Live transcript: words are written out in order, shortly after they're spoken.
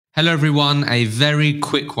Hello everyone, a very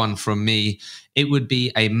quick one from me. It would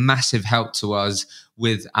be a massive help to us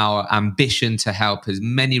with our ambition to help as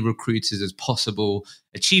many recruiters as possible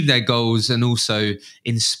achieve their goals and also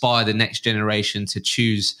inspire the next generation to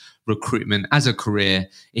choose recruitment as a career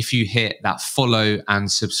if you hit that follow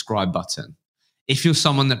and subscribe button. If you're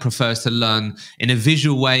someone that prefers to learn in a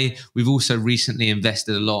visual way, we've also recently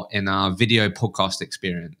invested a lot in our video podcast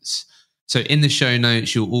experience. So in the show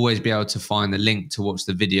notes, you'll always be able to find the link to watch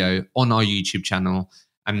the video on our YouTube channel,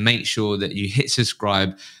 and make sure that you hit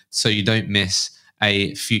subscribe so you don't miss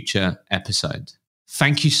a future episode.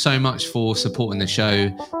 Thank you so much for supporting the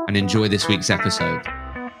show and enjoy this week's episode.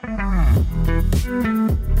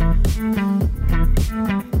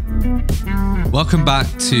 Welcome back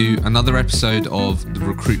to another episode of the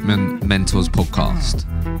Recruitment Mentors podcast.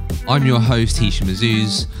 I'm your host, Hisham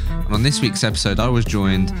Azuz, and on this week's episode, I was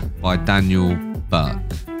joined by Daniel Burke,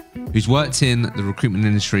 who's worked in the recruitment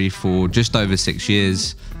industry for just over 6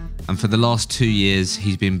 years, and for the last 2 years,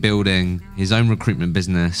 he's been building his own recruitment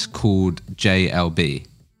business called JLB.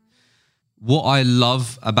 What I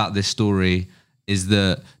love about this story is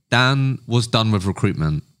that Dan was done with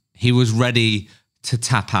recruitment. He was ready to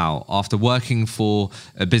tap out. After working for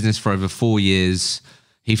a business for over 4 years,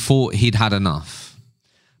 he thought he'd had enough.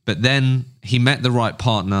 But then he met the right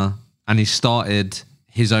partner and he started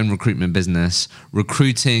his own recruitment business,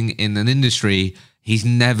 recruiting in an industry he's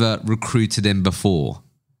never recruited in before,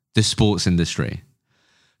 the sports industry.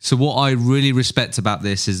 So what I really respect about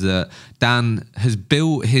this is that Dan has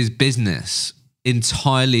built his business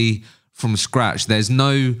entirely from scratch. There's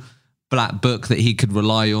no black book that he could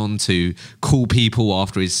rely on to call people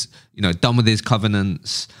after he's done with his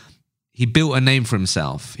covenants. He built a name for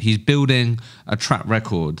himself. He's building a track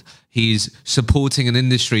record. He's supporting an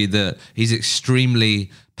industry that he's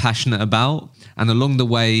extremely passionate about. And along the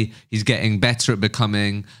way, he's getting better at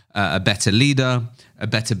becoming a better leader, a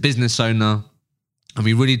better business owner. And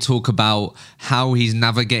we really talk about how he's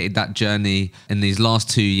navigated that journey in these last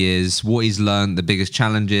 2 years, what he's learned, the biggest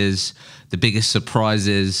challenges, the biggest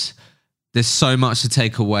surprises. There's so much to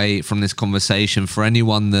take away from this conversation for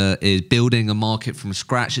anyone that is building a market from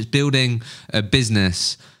scratch. It's building a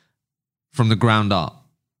business from the ground up.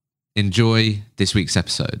 Enjoy this week's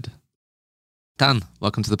episode. Dan,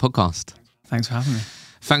 welcome to the podcast. Thanks for having me.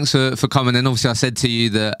 Thanks for coming in. Obviously, I said to you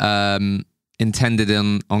that intended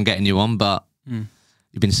on getting you on, but you've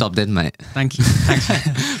been subbed in, mate. Thank you.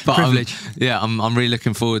 Thanks. But Privilege. I'm really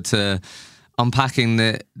looking forward to unpacking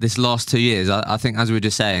this last 2 years. I think, as we were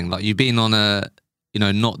just saying, like, you've been on a,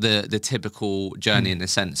 not the typical journey in the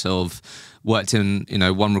sense of worked in,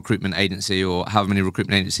 one recruitment agency or however many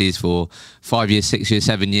recruitment agencies for 5 years, 6 years,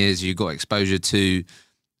 7 years. You got exposure to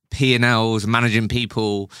P&Ls, managing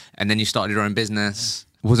people, and then you started your own business.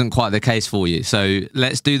 Wasn't quite the case for you. So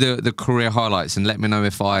let's do the career highlights and let me know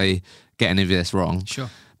if I get any of this wrong. Sure.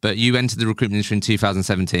 But you entered the recruitment industry in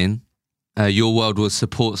 2017. Your world was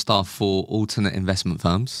support staff for alternate investment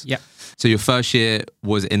firms. Yeah. So your first year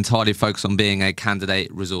was entirely focused on being a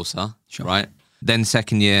candidate resourcer, Sure. right? Then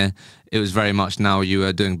second year, it was very much now you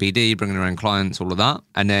were doing BD, bringing your own clients, all of that.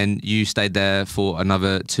 And then you stayed there for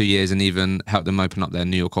another 2 years and even helped them open up their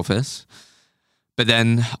New York office. But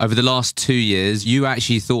then over the last 2 years, you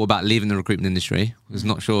actually thought about leaving the recruitment industry. I was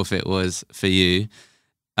not sure if it was for you.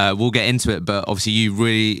 We'll get into it, but obviously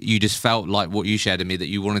you just felt like what you shared with me, that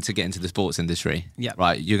you wanted to get into the sports industry. Yeah.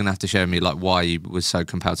 Right. You're going to have to share with me like why you was so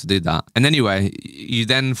compelled to do that. And anyway, you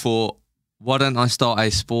then thought, why don't I start a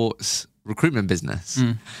sports recruitment business?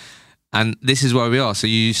 And this is where we are. So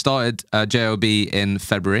you started JLB in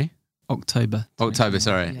February. October,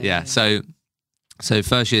 sorry. Yeah. So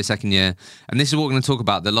first year, second year. And this is what we're going to talk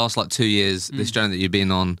about, the last 2 years, this journey that you've been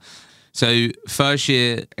on. So first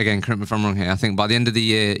year, again, correct me if I'm wrong here, I think by the end of the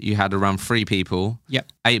year, you had around 3 people.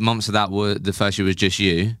 Yep. 8 months of that were, the first year was just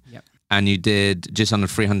you. Yep. And you did just under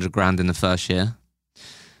 300 grand in the first year.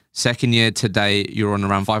 Second year to date, you're on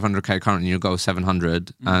around 500K currently, your goal is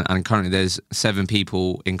 700. And currently there's 7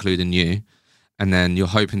 people, including you. And then you're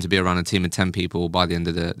hoping to be around a team of 10 people by the end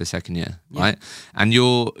of the second year, right? And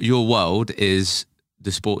your world is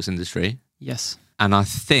the sports industry. Yes. And I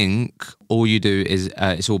think all you do is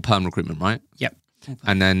it's all perm recruitment, right? Yep.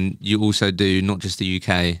 And then you also do not just the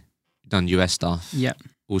UK, you've done US stuff. Yep.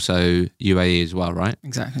 Also UAE as well, right?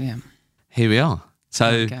 Exactly, yeah. Here we are.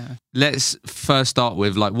 So let's first start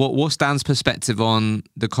with what's Dan's perspective on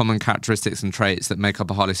the common characteristics and traits that make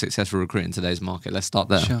up a highly successful recruit in today's market? Let's start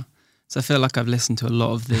there. Sure. So I feel like I've listened to a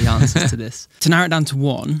lot of the answers to this. To narrow it down to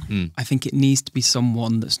one, I think it needs to be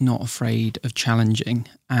someone that's not afraid of challenging.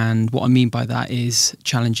 And what I mean by that is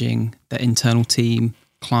challenging their internal team,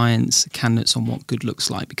 clients, candidates on what good looks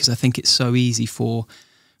like, because I think it's so easy for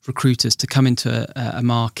recruiters to come into a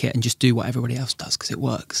market and just do what everybody else does because it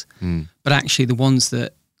works. But actually the ones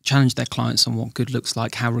that challenge their clients on what good looks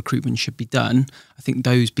like, how recruitment should be done, I think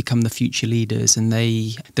those become the future leaders, and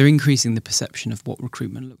they're increasing the perception of what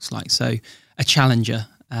recruitment looks like. So a challenger.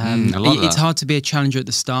 It's hard to be a challenger at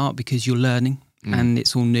the start because you're learning and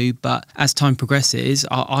it's all new. But as time progresses,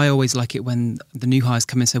 I always like it when the new hires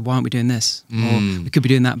come in and say, why aren't we doing this? Or we could be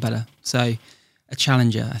doing that better. So a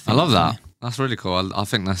challenger, I think. I love that. That's really cool. I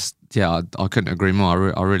think that's, I couldn't agree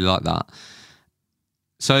more. I really like that.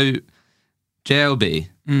 So JLB,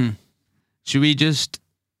 should we just,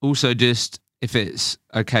 if it's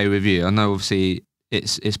okay with you, I know obviously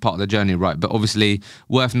it's part of the journey, right? But obviously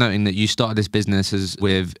worth noting that you started this business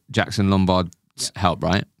with Jackson Lombard's help,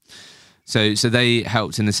 right? So they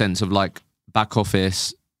helped in the sense of like back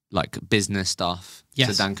office, like business stuff.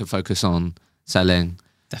 Yes. So Dan could focus on selling.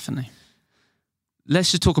 Definitely.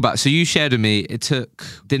 Let's just talk about, so you shared with me, it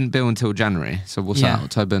didn't bill until January. So what's that?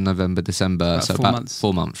 October, November, December. About so 4 about months.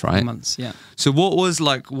 4 months, right? 4 months, yeah. So what was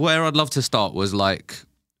like, where I'd love to start was like,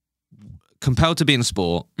 compelled to be in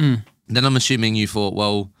sport. Then I'm assuming you thought,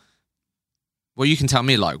 well, you can tell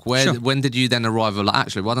me like, when did you then arrive at like,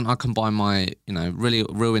 actually, why don't I combine my, really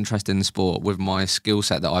real interest in sport with my skill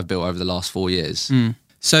set that I've built over the last 4 years?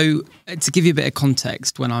 So to give you a bit of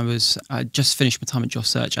context, when I just finished my time at Job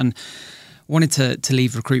Search and wanted to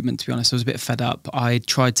leave recruitment, to be honest. I was a bit fed up. I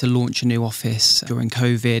tried to launch a new office during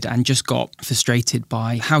COVID and just got frustrated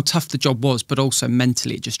by how tough the job was, but also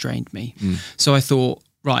mentally it just drained me. So I thought,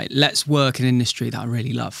 right, let's work in an industry that I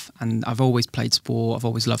really love. And I've always played sport. I've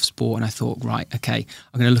always loved sport. And I thought, right, okay,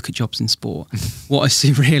 I'm going to look at jobs in sport. What I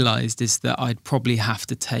soon realised is that I'd probably have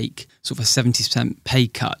to take sort of a 70% pay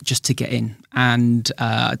cut just to get in. And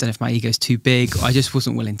I don't know if my ego's too big. I just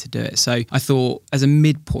wasn't willing to do it. So I thought, as a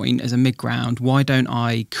midpoint, as a mid-ground, why don't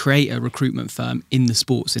I create a recruitment firm in the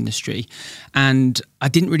sports industry? And I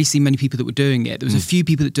didn't really see many people that were doing it. There was a few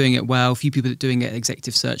people that were doing it well, a few people that were doing it at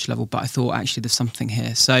executive search level, but I thought, actually, there's something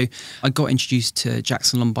here. So I got introduced to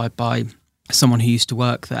Jackson Lombard by someone who used to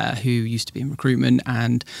work there, who used to be in recruitment,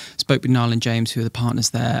 and spoke with Niall and James, who are the partners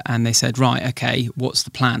there, and they said, right, okay, what's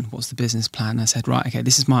the plan? What's the business plan? And I said, right, okay,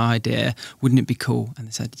 this is my idea. Wouldn't it be cool? And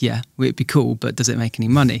they said, yeah, it'd be cool, but does it make any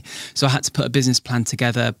money? So I had to put a business plan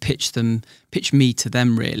together, pitch me to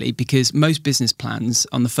them really, because most business plans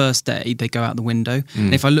on the first day, they go out the window.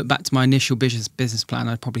 And if I look back to my initial business plan,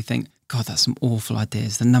 I'd probably think, God, that's some awful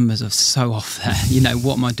ideas. The numbers are so off there.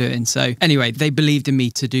 What am I doing? So anyway, they believed in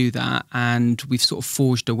me to do that. And we've sort of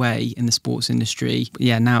forged away in the sports industry.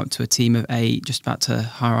 Yeah, now up to a team of 8, just about to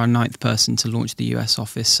hire our 9th person to launch the US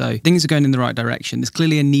office. So things are going in the right direction. There's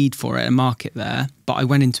clearly a need for it, a market there. But I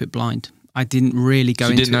went into it blind. I didn't really go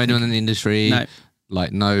into it. You didn't know anyone in the industry? No.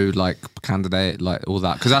 Like candidate, like all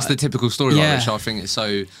that. Because that's the typical story, right, which I think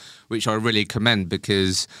is which I really commend,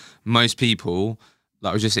 because most people,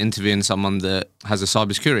 like I was just interviewing someone that has a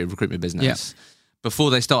cybersecurity recruitment business. Yeah. Before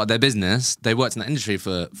they started their business, they worked in that industry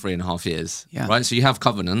for 3.5 years, right? So you have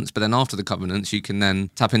covenants, but then after the covenants, you can then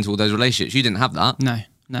tap into all those relationships. You didn't have that.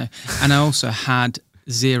 No. And I also had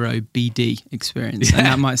 0 BD experience, and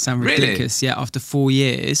that might sound ridiculous. Really? Yeah, after 4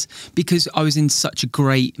 years, because I was in such a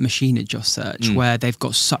great machine at Job Search, where they've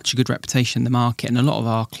got such a good reputation in the market, and a lot of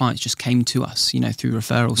our clients just came to us, through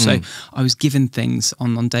referrals. So I was given things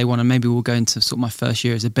on day one, and maybe we'll go into sort of my first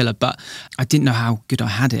year as a biller, but I didn't know how good I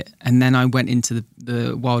had it. And then I went into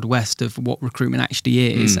the wild west of what recruitment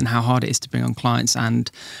actually is and how hard it is to bring on clients, and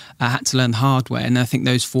I had to learn the hard way. And I think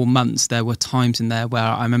those 4 months, there were times in there where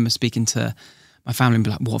I remember speaking to my family and be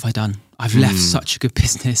like, what have I done? I've left such a good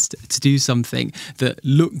business to do something that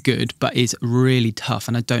looked good, but is really tough.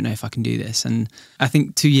 And I don't know if I can do this. And I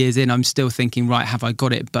think 2 years in, I'm still thinking, right, have I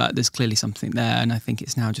got it? But there's clearly something there. And I think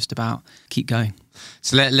it's now just about keep going.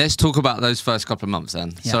 So let's talk about those first couple of months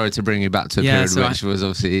then. Yeah. Sorry to bring you back to a period which was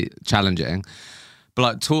obviously challenging. But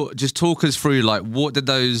like, talk us through, like, what did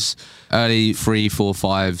those early 3, 4,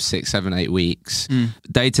 5, 6, 7, 8 weeks,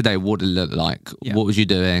 day to day, what did it look like? Yeah. What was you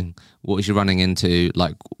doing? What was you running into?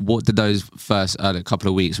 Like, what did those first couple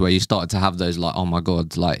of weeks where you started to have those, like, oh my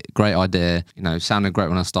God, like, great idea, sounded great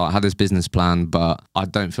when I started, had this business plan, but I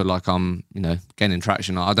don't feel like I'm, gaining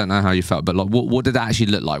traction. I don't know how you felt, but like, what did that actually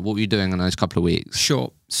look like? What were you doing in those couple of weeks?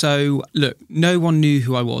 Sure. So look, no one knew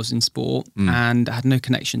who I was in sport and I had no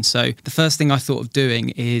connection. So the first thing I thought of doing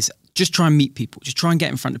is just try and meet people, just try and get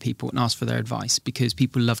in front of people and ask for their advice, because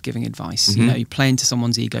people love giving advice. You play into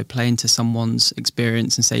someone's ego, play into someone's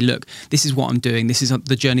experience and say, look, this is what I'm doing. This is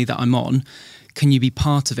the journey that I'm on. Can you be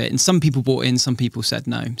part of it? And some people bought in, some people said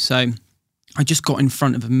no. So I just got in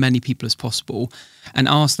front of as many people as possible and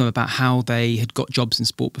asked them about how they had got jobs in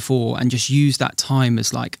sport before, and just used that time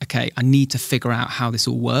as like, okay, I need to figure out how this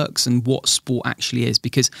all works and what sport actually is,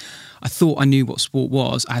 because I thought I knew what sport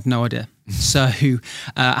was. I had no idea. So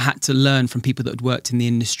I had to learn from people that had worked in the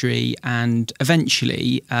industry, and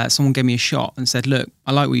eventually someone gave me a shot and said, look,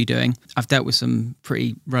 I like what you're doing. I've dealt with some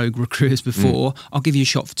pretty rogue recruiters before. I'll give you a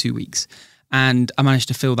shot for 2 weeks. And I managed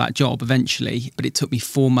to fill that job eventually, but it took me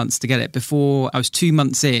 4 months to get it. Before I was 2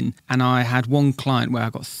 months in, and I had one client where I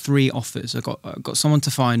got 3 offers. I got someone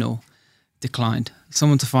to final, declined.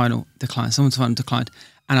 Someone to final, declined. Someone to final, declined.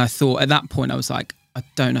 And I thought at that point, I was like, I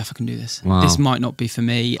don't know if I can do this. Wow. This might not be for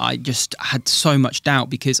me. I just had so much doubt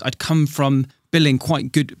because I'd come from billing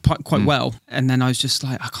quite well. And then I was just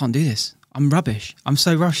like, I can't do this. I'm rubbish. I'm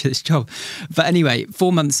so rubbish at this job. But anyway,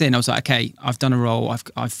 4 months in, I was like, okay, I've done a role.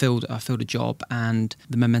 I've filled a job, and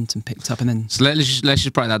the momentum picked up. And then So let's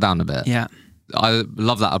just break that down a bit. Yeah. I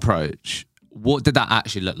love that approach. What did that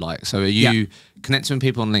actually look like? So are you connecting with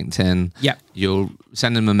people on LinkedIn? Yeah. You're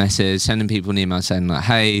sending them a message, sending people an email saying like,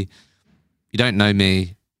 hey, you don't know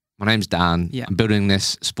me. My name's Dan. Yeah. I'm building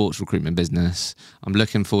this sports recruitment business. I'm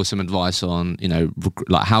looking for some advice on,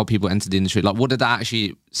 like how people enter the industry. Like, what did that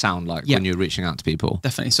actually sound like when you were reaching out to people?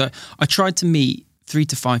 Definitely. So I tried to meet 3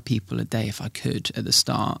 to 5 people a day if I could at the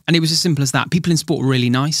start. And it was as simple as that. People in sport were really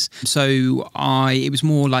nice. So it was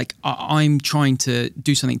more like I'm trying to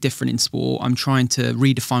do something different in sport. I'm trying to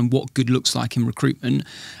redefine what good looks like in recruitment.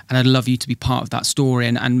 And I'd love you to be part of that story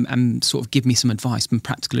and sort of give me some advice, some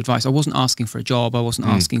practical advice. I wasn't asking for a job. I wasn't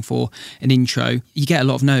asking for an intro. You get a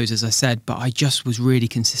lot of no's, as I said, but I just was really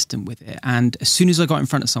consistent with it. And as soon as I got in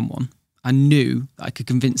front of someone, I knew that I could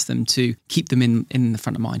convince them to keep them in the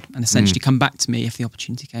front of mind and essentially come back to me if the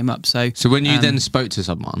opportunity came up. So when you then spoke to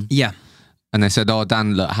someone, yeah, and they said, "Oh,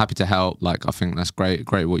 Dan, look, happy to help. Like, I think that's great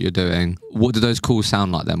what you're doing." What did those calls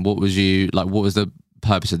sound like then? What was the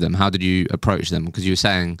purpose of them? How did you approach them? Because you were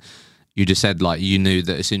saying, you just said like you knew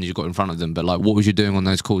that as soon as you got in front of them, but like, what was you doing on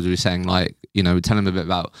those calls? You were saying like, tell them a bit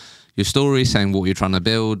about your story, saying what you're trying to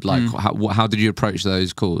build, like how did you approach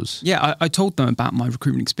those calls? Yeah, I told them about my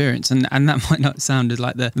recruitment experience, and that might not sound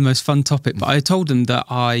like the most fun topic, but I told them that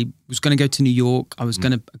I was going to go to New York, I was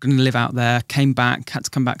going to live out there, had to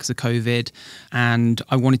come back because of COVID, and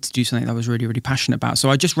I wanted to do something that I was really, really passionate about. So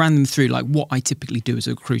I just ran them through like what I typically do as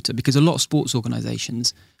a recruiter, because a lot of sports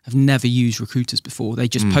organisations have never used recruiters before. They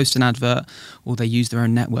just post an advert or they use their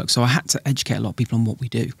own network. So I had to educate a lot of people on what we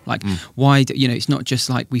do. Like why, it's not just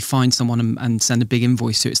like we find someone and send a big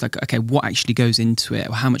invoice to it. It's like, okay, what actually goes into it,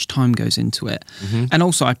 or how much time goes into it? And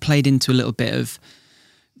also I played into a little bit of,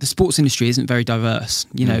 the sports industry isn't very diverse.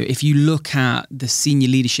 If you look at the senior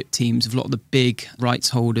leadership teams of a lot of the big rights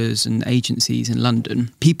holders and agencies in London,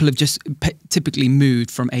 people have just typically moved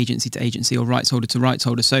from agency to agency or rights holder to rights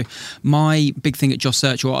holder. So my big thing at Joss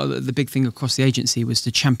Search, or the big thing across the agency, was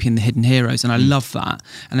to champion the hidden heroes. And I love that.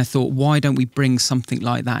 And I thought, why don't we bring something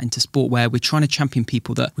like that into sport, where we're trying to champion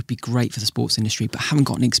people that would be great for the sports industry but haven't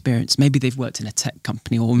got any experience. Maybe they've worked in a tech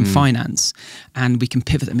company or in finance, and we can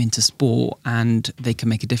pivot them into sport and they can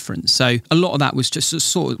make a difference. So a lot of that was just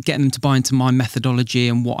sort of getting them to buy into my methodology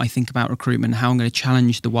and what I think about recruitment, how I'm going to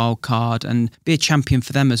challenge the wild card and be a champion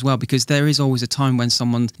for them as well, because there is always a time when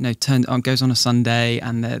someone goes on a Sunday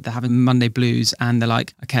and they're having Monday blues and they're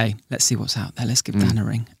like, okay, let's see what's out there, let's give Dan a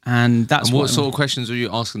ring. And that's what sort of questions were you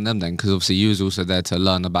asking them then? Because obviously you was also there to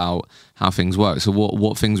learn about how things work. So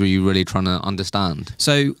what things were you really trying to understand?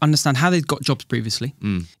 So understand how they'd got jobs previously,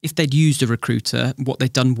 if they'd used a recruiter, what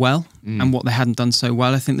they'd done well and what they hadn't done so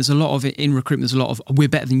well. I think there's a lot of it in recruitment. There's a lot of we're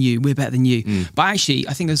better than you. But actually,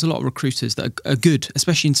 I think there's a lot of recruiters that are good,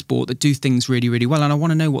 especially in sport, that do things really, really well. And I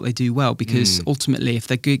want to know what they do well, because ultimately, if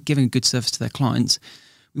they're giving a good service to their clients,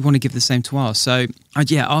 we want to give the same to ours. So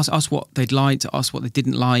ask what they'd like, ask what they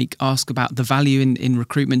didn't like, ask about the value in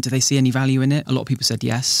recruitment. Do they see any value in it? A lot of people said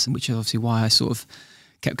yes, which is obviously why I sort of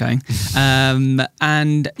kept going.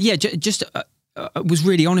 Was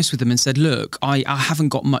really honest with them and said, look, I haven't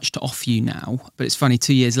got much to offer you now, but it's funny,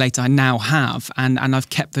 2 years later I now have, and I've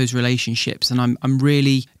kept those relationships, and I'm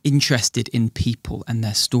really interested in people and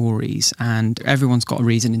their stories. And everyone's got a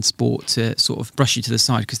reason in sport to sort of brush you to the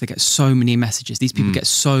side because they get so many messages. These people get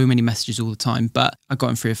so many messages all the time, but I got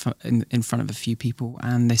in front of a few people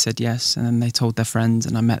and they said yes, and then they told their friends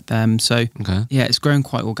and I met them. So it's grown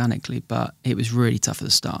quite organically, but it was really tough at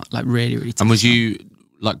the start, like really, really tough. And was you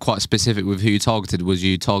like quite specific with who you targeted? Was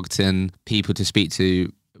you targeting people to speak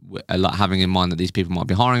to like having in mind that these people might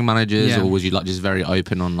be hiring managers, or was you like just very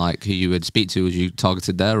open on like who you would speak to? Was you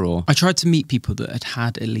targeted there, or? I tried to meet people that had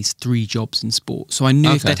had at least 3 jobs in sport. So I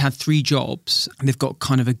knew if they'd had 3 jobs and they've got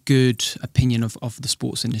kind of a good opinion of the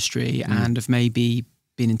sports industry and of maybe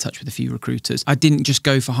been in touch with a few recruiters. I didn't just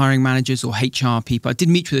go for hiring managers or HR people. I did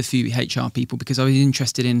meet with a few HR people because I was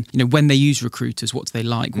interested in, when they use recruiters, what do they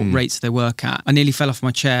like, what rates they work at. I nearly fell off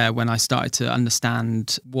my chair when I started to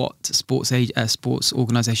understand what sports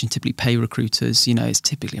organisations typically pay recruiters. It's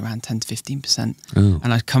typically around 10 to 15%.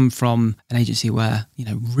 And I'd come from an agency where,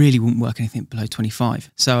 really wouldn't work anything below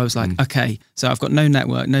 25. So I was like, okay, so I've got no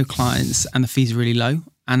network, no clients, and the fees are really low.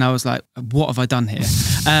 And I was like, what have I done here?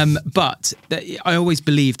 But I always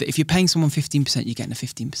believe that if you're paying someone 15%, you're getting a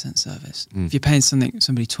 15% service. If you're paying somebody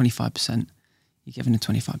 25%, you're giving a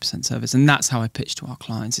 25% service. And that's how I pitch to our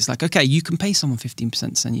clients. It's like, okay, you can pay someone 15%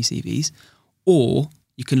 to send you CVs, or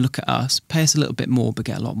you can look at us, pay us a little bit more, but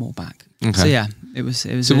get a lot more back. Okay. So yeah, it was.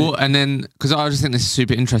 So and then, because I just think this is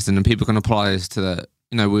super interesting, and people can apply this to the.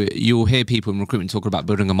 You'll hear people in recruitment talk about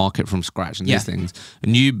building a market from scratch and these things.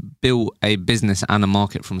 And you built a business and a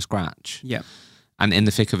market from scratch. Yeah. And in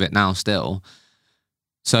the thick of it now still.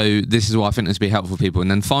 So this is why I think this would be helpful for people.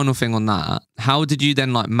 And then final thing on that, how did you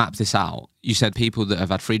then like map this out? You said people that have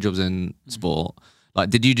had 3 jobs in sport. Like,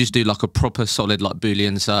 did you just do like a proper solid like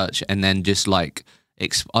Boolean search and then just like, I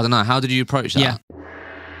don't know, how did you approach that? Yeah.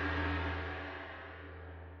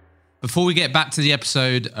 Before we get back to the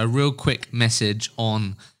episode, a real quick message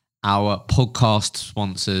on our podcast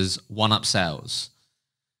sponsors, OneUp Sales.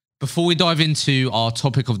 Before we dive into our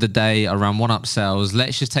topic of the day around OneUp Sales,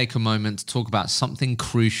 let's just take a moment to talk about something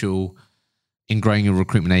crucial in growing your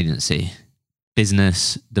recruitment agency: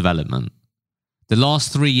 business development. The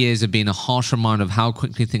last 3 years have been a harsh reminder of how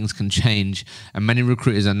quickly things can change, and many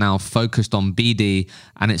recruiters are now focused on BD,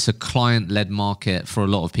 and it's a client-led market for a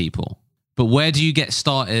lot of people. But where do you get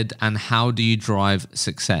started and how do you drive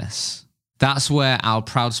success? That's where our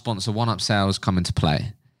proud sponsor OneUp Sales come into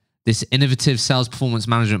play. This innovative sales performance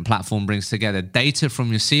management platform brings together data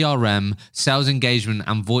from your CRM, sales engagement,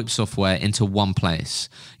 and VoIP software into one place,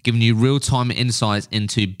 giving you real-time insights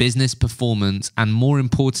into business performance and, more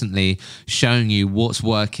importantly, showing you what's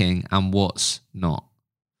working and what's not.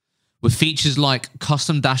 With features like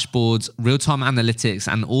custom dashboards, real-time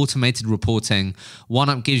analytics, and automated reporting,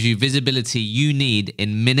 OneUp gives you visibility you need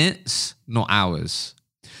in minutes, not hours.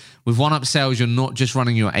 With OneUp Sales, you're not just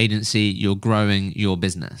running your agency, you're growing your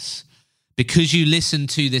business. Because you listen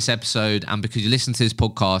to this episode and because you listen to this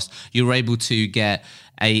podcast, you're able to get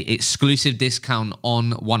an exclusive discount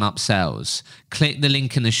on OneUp Sales. Click the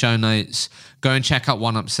link in the show notes. Go and check out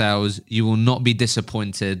OneUp Sales. You will not be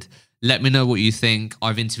disappointed. Let me know what you think.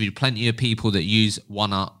 I've interviewed plenty of people that use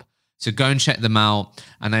OneUp. So go and check them out.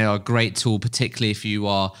 And they are a great tool, particularly if you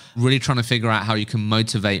are really trying to figure out how you can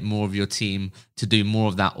motivate more of your team to do more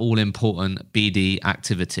of that all-important BD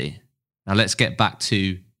activity. Now let's get back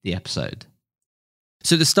to the episode.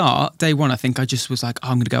 So at the start, day one, I think I just was like,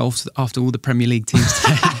 I'm going to go after all the Premier League teams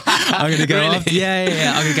today. I'm going to go after,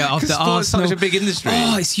 yeah. I'm going to go after Arsenal. Sport's such a big industry.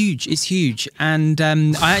 Oh, it's huge. And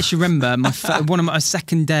I actually remember my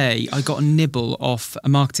second day, I got a nibble off a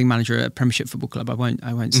marketing manager at a Premiership Football Club. I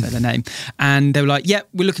won't say their name. And they were like, "Yeah,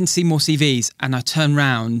 we're looking to see more CVs." And I turned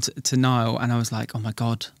round to Niall and I was like, "Oh my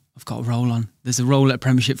God, I've got a role on. There's a role at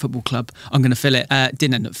Premiership Football Club. I'm going to fill it."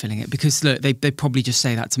 Didn't end up filling it because look, they probably just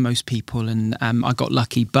say that to most people, and I got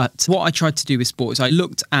lucky. But what I tried to do with sports, I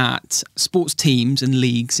looked at sports teams and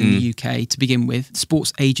leagues in the UK to begin with,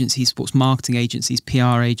 sports agencies, sports marketing agencies,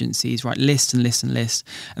 PR agencies, right? List. And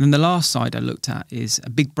then the last side I looked at is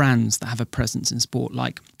big brands that have a presence in sport,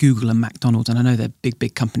 like Google and McDonald's. And I know they're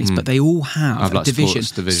big companies, but they all have a like division.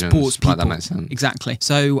 Sports people. Right, that makes sense. Exactly.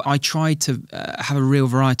 So I tried to have a real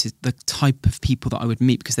variety, the type of people that I would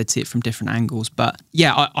meet, because they'd see it from different angles. But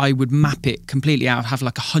yeah, I would map it completely out, have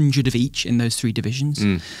like 100 of each in those 3 divisions.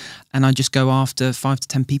 And I just go after 5 to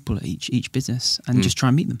 10 people at each business and just try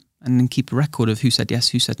and meet them and then keep a record of who said yes,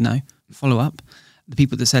 who said no, follow up. The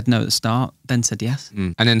people that said no at the start then said yes.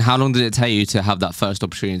 And then how long did it take you to have that first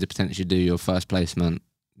opportunity to potentially do your first placement?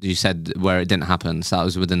 You said where it didn't happen, so that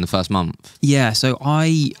was within the first month. Yeah, so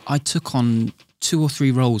I took on 2 or 3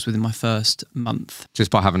 roles within my first month. Just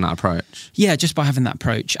by having that approach? Yeah, just by having that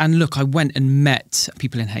approach. And look, I went and met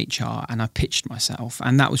people in HR and I pitched myself,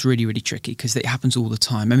 and that was really, really tricky because it happens all the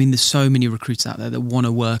time. I mean, there's so many recruiters out there that want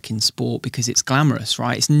to work in sport because it's glamorous,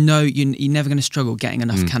 right? It's you're never going to struggle getting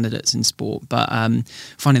enough candidates in sport, but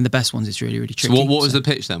finding the best ones is really, really tricky. So what was the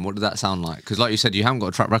pitch then? What did that sound like? Because like you said, you haven't got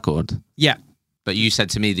a track record. Yeah. But you said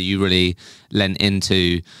to me that you really lent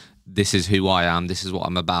into this is who I am, this is what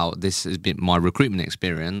I'm about, this has been my recruitment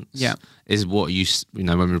experience. Yeah. Is what you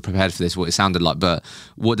know, when we were prepared for this, what it sounded like. But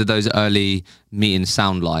what did those early meetings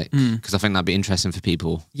sound like? Because I think that'd be interesting for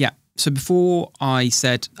people. Yeah. So before I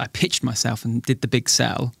pitched myself and did the big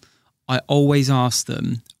sell, I always ask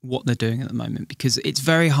them what they're doing at the moment, because it's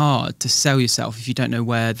very hard to sell yourself if you don't know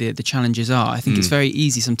where the challenges are. I think it's very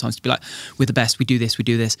easy sometimes to be like, we're the best, we do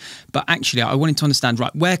this. But actually, I wanted to understand,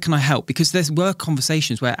 right, where can I help? Because there were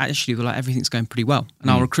conversations where actually we're like, everything's going pretty well. And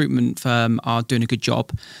our recruitment firm are doing a good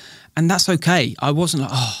job. And that's okay. I wasn't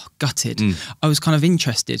like, oh, gutted. I was kind of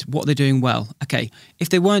interested. What they're doing well. Okay, if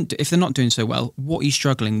they're not doing so well, what are you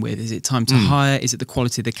struggling with? Is it time to hire? Is it the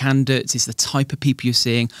quality of the candidates? Is it the type of people you're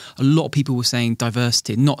seeing? A lot of people were saying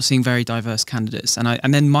diversity, not seeing very diverse candidates.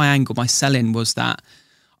 And then my angle, my sell-in was that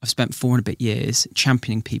I've spent 4 and a bit years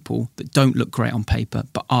championing people that don't look great on paper,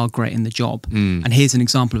 but are great in the job. And here's an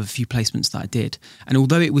example of a few placements that I did. And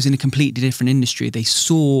although it was in a completely different industry, they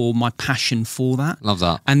saw my passion for that. Love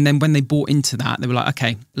that. And then when they bought into that, they were like,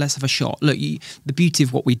 okay, let's have a shot. Look, the beauty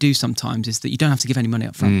of what we do sometimes is that you don't have to give any money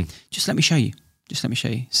up front. Just let me show you.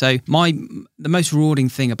 So the most rewarding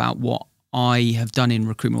thing about what I have done in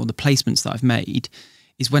recruitment, or the placements that I've made,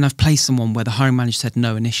 is when I've placed someone where the hiring manager said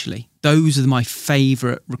no initially. Those are my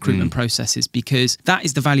favourite recruitment processes, because that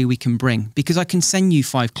is the value we can bring. Because I can send you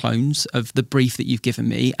 5 clones of the brief that you've given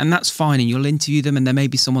me, and that's fine, and you'll interview them, and there may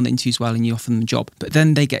be someone that interviews well and you offer them a job. But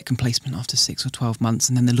then they get complacement after 6 or 12 months,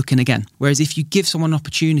 and then they're looking again. Whereas if you give someone an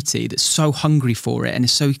opportunity that's so hungry for it and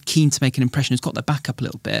is so keen to make an impression, has got their back up a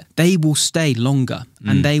little bit, they will stay longer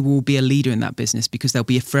and they will be a leader in that business, because they'll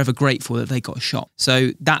be forever grateful that they got a shot. So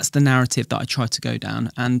that's the narrative that I try to go down,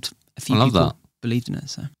 and a few people believed in it.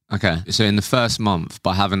 So. Okay, so in the first month,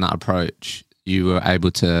 by having that approach, you were able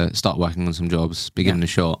to start working on some jobs, be given a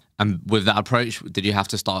shot. And with that approach, did you have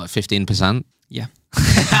to start at 15%? Yeah.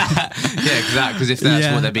 Because if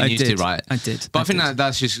that's what they've been used to, right? I did. But I think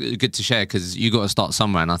that's just good to share, because you got to start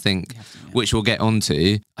somewhere. And I think, which we'll get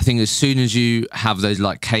onto, I think as soon as you have those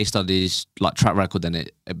like case studies, like track record, then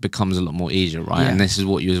it becomes a lot more easier, right? And this is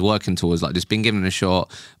what you was working towards, like just being given a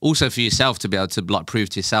shot. Also for yourself to be able to like prove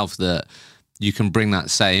to yourself that you can bring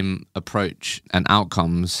that same approach and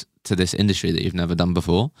outcomes to this industry that you've never done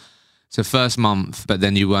before. So first month, but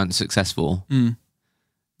then you weren't successful.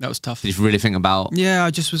 That was tough. Did you really think about? Yeah, I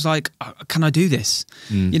just was like, can I do this?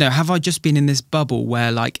 You know, have I just been in this bubble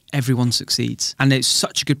where like everyone succeeds? And it's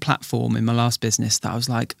such a good platform in my last business that I was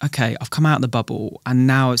like, okay, I've come out of the bubble, and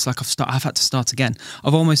now it's like I've had to start again.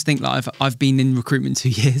 I've almost think like I've been in recruitment 2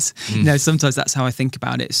 years. You know, sometimes that's how I think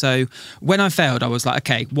about it. So when I failed, I was like,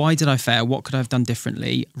 okay, why did I fail? What could I have done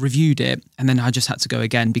differently? Reviewed it, and then I just had to go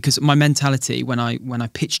again, because my mentality when I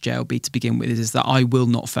pitched JLB to begin with is that I will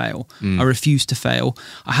not fail. I refuse to fail.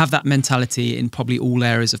 I have that mentality in probably all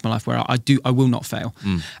areas of my life where I will not fail.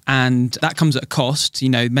 And that comes at a cost, you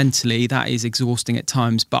know, mentally that is exhausting at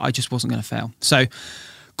times, but I just wasn't going to fail. So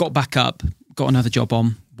got back up, got another job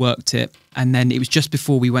on, worked it. And then it was just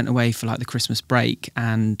before we went away for like the Christmas break.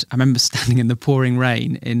 And I remember standing in the pouring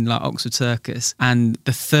rain in like Oxford Circus, and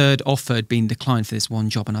the third offer had been declined for this one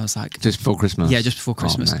job. And I was like, just before Christmas? Yeah, just before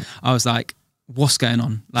Christmas. I was like, what's going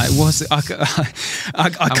on? Like, I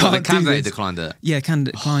can't the candidate do this. declined it. Yeah,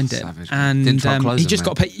 candidate declined it, savage, and didn't try closing, he just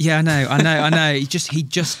got paid. Yeah, I know. He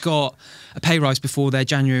just got a pay rise before their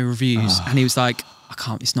January reviews, and he was like, I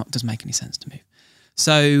can't. Doesn't make any sense to move.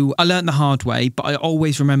 So I learned the hard way, but I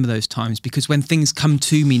always remember those times, because when things come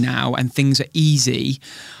to me now and things are easy,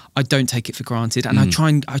 I don't take it for granted. And I try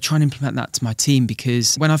and implement that to my team,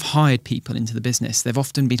 because when I've hired people into the business, they've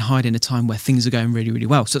often been hired in a time where things are going really, really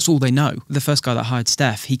well. So that's all they know. The first guy that hired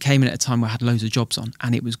Steph, he came in at a time where I had loads of jobs on,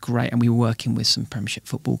 and it was great. And we were working with some Premiership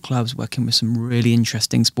football clubs, working with some really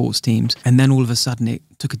interesting sports teams. And then all of a sudden it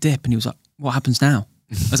took a dip, and he was like, what happens now?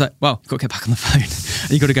 I was like, well, you've got to get back on the phone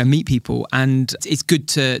and you've got to go meet people. And it's good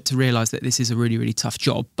to realise that this is a really, really tough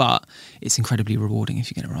job, but it's incredibly rewarding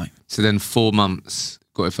if you get it right. So then 4 months,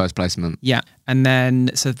 got your first placement. Yeah. And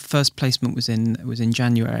then, so the first placement was in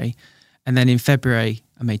January. And then in February,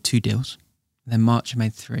 I made 2 deals. And then March, I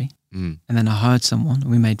made 3. And then I hired someone and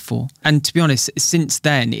we made 4. And to be honest, since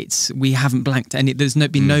then, we haven't blanked any. There's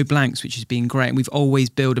been no blanks, which has been great. And we've always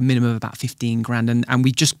billed a minimum of about 15 grand. And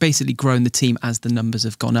we just basically grown the team as the numbers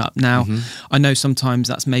have gone up. Now, I know sometimes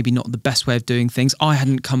that's maybe not the best way of doing things. I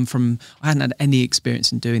hadn't had any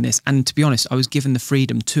experience in doing this. And to be honest, I was given the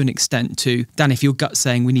freedom to an extent to, Dan, if your gut's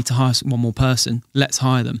saying we need to hire one more person, let's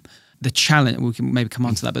hire them. The challenge, we can maybe come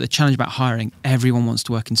on to that, but the challenge about hiring, everyone wants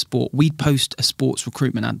to work in sport. We'd post a sports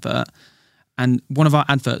recruitment advert And one of our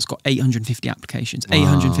adverts got 850 applications, Wow.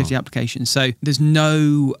 850 applications. So there's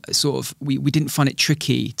no sort of, we didn't find it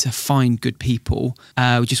tricky to find good people.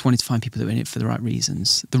 We just wanted to find people that were in it for the right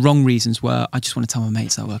reasons. The wrong reasons were, I just want to tell my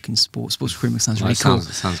mates I work in sports. Sports recruitment sounds really cool.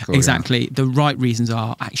 Sounds cool. Exactly. Yeah. The right reasons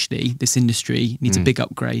are actually this industry needs a big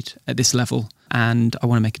upgrade at this level and I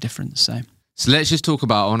want to make a difference. So let's just talk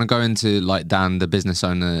about, I want to go into like Dan, the business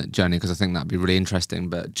owner journey, because I think that'd be really interesting.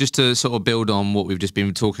 But just to sort of build on what we've just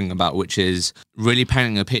been talking about, which is really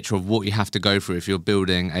painting a picture of what you have to go through if you're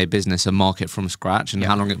building a business, a market from scratch, and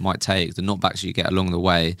how long it might take, the knockbacks you get along the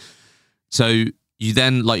way. So you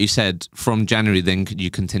then, like you said, from January, then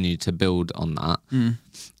you continue to build on that.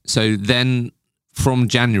 So then from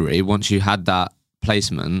January, once you had that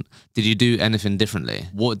placement, did you do anything differently?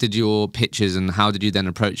 What did your pitches and how did you then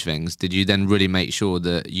approach things? Did you then really make sure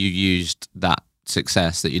that you used that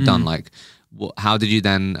success that you'd done? Like, how did you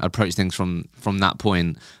then approach things from that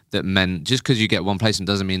point? That meant just because you get one placement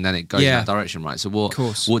doesn't mean then it goes in that direction, right? So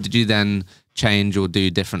what did you then change or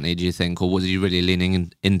do differently, do you think? Or what are you really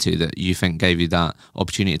leaning into that you think gave you that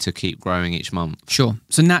opportunity to keep growing each month? Sure.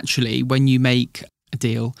 So naturally, when you make a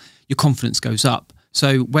deal, your confidence goes up.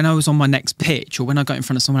 So when I was on my next pitch or when I got in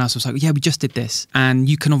front of someone else, I was like, yeah, we just did this. And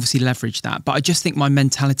you can obviously leverage that. But I just think my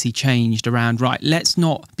mentality changed around, right, let's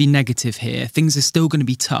not be negative here. Things are still going to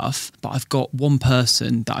be tough, but I've got one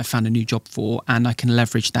person that I found a new job for and I can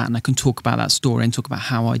leverage that and I can talk about that story and talk about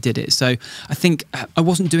how I did it. So I think I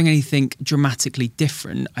wasn't doing anything dramatically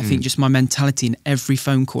different. I think just my mentality in every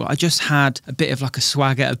phone call, I just had a bit of like a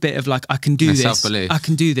swagger, a bit of like, I can do this. Self-belief. I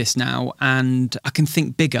can do this now and I can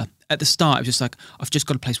think bigger. At the start, it was just like, I've just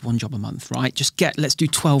got to place one job a month, right? Let's do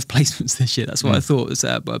 12 placements this year. That's what I thought was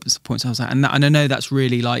the points I was at. And I know that's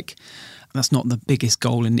really like, that's not the biggest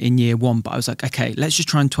goal in year one, but I was like, okay, let's just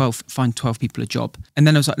try and find 12 people a job. And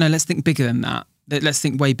then I was like, no, let's think bigger than that. Let's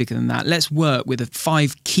think way bigger than that. Let's work with the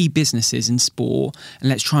 5 key businesses in sport and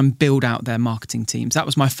let's try and build out their marketing teams. That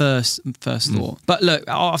was my first thought. But look,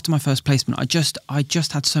 after my first placement, I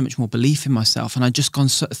just had so much more belief in myself and I'd just gone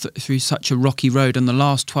through such a rocky road in the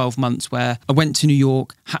last 12 months where I went to New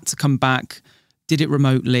York, had to come back, did it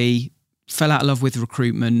remotely, fell out of love with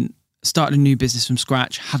recruitment, started a new business from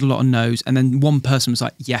scratch, had a lot of no's. And then one person was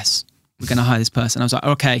like, yes, we're going to hire this person. I was like,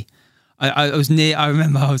 okay. I was near, I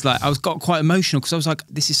remember I got quite emotional because I was like,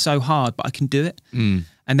 this is so hard, but I can do it. And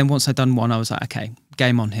then once I'd done one, I was like, okay,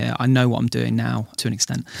 game on here. I know what I'm doing now to an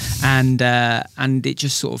extent. And it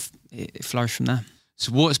just sort of, it flourished from there.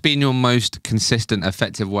 So what's been your most consistent,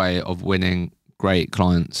 effective way of winning great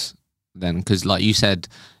clients then? Because like you said,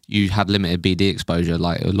 you had limited BD exposure,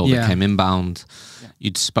 like a lot of it came inbound.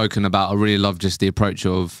 You'd spoken about, I really love just the approach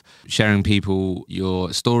of sharing people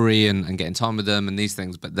your story and getting time with them and these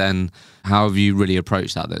things. But then how have you really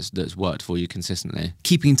approached that that's worked for you consistently?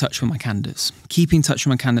 Keeping in touch with my candidates. Keeping in touch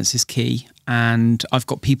with my candidates is key. And I've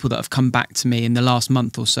got people that have come back to me in the last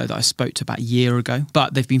month or so that I spoke to about a year ago,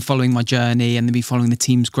 but they've been following my journey and they've been following the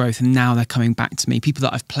team's growth. And now they're coming back to me. People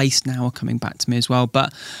that I've placed now are coming back to me as well.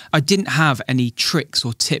 But I didn't have any tricks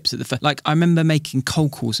or tips at the first. Like I remember making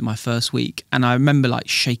cold calls in my first week and I remember like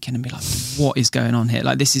shaking and be like, what is going on here?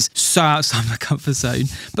 Like this is so outside my comfort zone.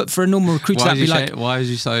 But for a normal recruiter, that'd be like, why is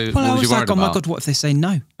you so, well, what I was like, oh my God, what if they say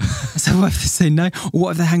no? I said, what if they say no? Or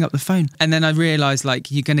what if they hang up the phone? And then I realised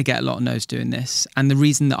like you're going to get a lot of no's doing this. And the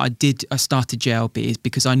reason that I started JLB is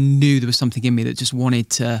because I knew there was something in me that just wanted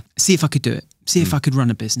to see if I could do it, see if I could run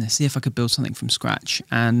a business, see if I could build something from scratch.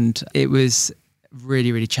 And it was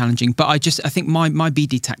really, really challenging. But I think my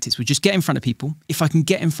BD tactics were just get in front of people. If I can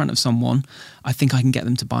get in front of someone, I think I can get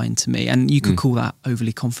them to buy into me. And you could call that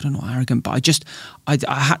overly confident or arrogant, but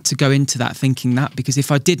I had to go into that thinking that, because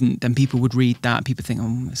if I didn't, then people would read that. People think,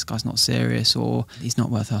 oh, this guy's not serious or he's not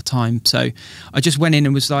worth our time. So I just went in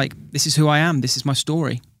and was like, this is who I am. This is my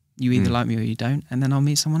story. You either like me or you don't, and then I'll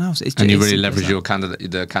meet someone else. And you really leverage your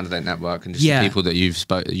candidate network and just the people that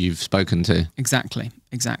you've spoken to. Exactly.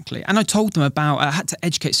 And I told them I had to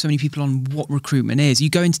educate so many people on what recruitment is.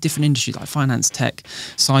 You go into different industries like finance, tech,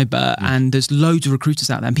 cyber, and there's loads of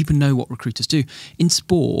recruiters out there and people know what recruiters do. In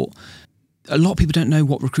sport, a lot of people don't know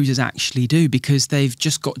what recruiters actually do because they've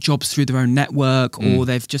just got jobs through their own network or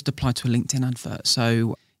they've just applied to a LinkedIn advert.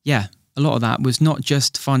 So yeah, a lot of that was not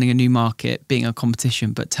just finding a new market, being a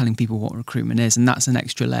competition, but telling people what recruitment is. And that's an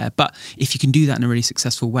extra layer. But if you can do that in a really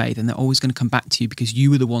successful way, then they're always going to come back to you because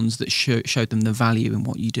you were the ones that showed them the value in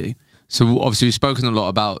what you do. So obviously we've spoken a lot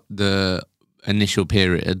about the initial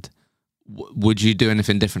period. Would you do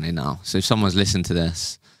anything differently now? So if someone's listened to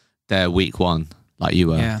this, they're week one, like you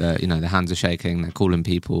were, their hands are shaking, they're calling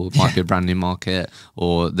people, it might be a brand new market,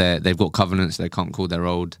 or they've got covenants they can't call their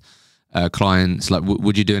old clients? Like,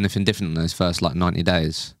 would you do anything different in those first like 90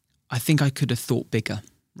 days? I think I could have thought bigger,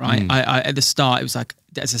 right? I at the start, it was like,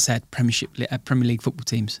 as I said, Premier League football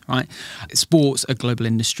teams, right? Sports a global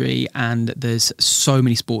industry, and there's so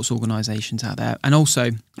many sports organisations out there. And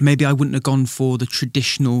also, maybe I wouldn't have gone for the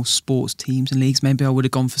traditional sports teams and leagues. Maybe I would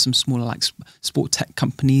have gone for some smaller like sport tech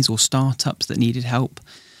companies or startups that needed help.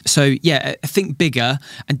 So yeah, I think bigger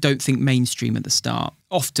and don't think mainstream at the start.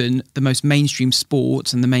 Often the most mainstream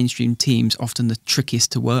sports and the mainstream teams are often the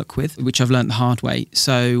trickiest to work with, which I've learned the hard way.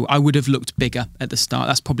 So I would have looked bigger at the start.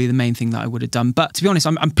 That's probably the main thing that I would have done. But to be honest,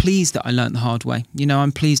 I'm pleased that I learned the hard way. You know,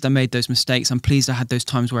 I'm pleased I made those mistakes. I'm pleased I had those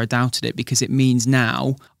times where I doubted it, because it means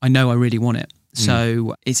now I know I really want it.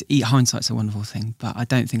 So hindsight's a wonderful thing, but I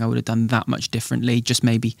don't think I would have done that much differently. Just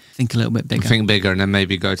maybe think a little bit bigger. Think bigger, and then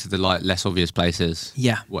maybe go to the like less obvious places.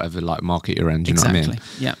 Yeah. Whatever like market you're in. Do you know Exactly. what I mean?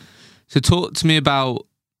 Yeah. So talk to me about,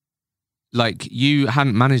 like, you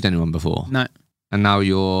hadn't managed anyone before. No. And now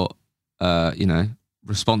you're,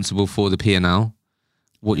 responsible for the P&L,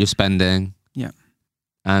 what you're spending. Yeah.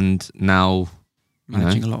 And now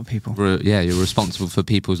Managing a lot of people. You're responsible for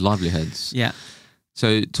people's livelihoods. Yeah.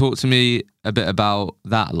 So talk to me a bit about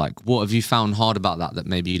that. Like, what have you found hard about that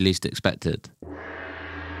maybe you least expected?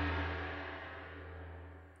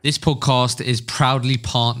 This podcast is proudly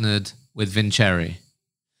partnered with Vincere.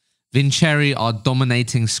 Vincere are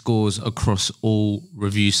dominating scores across all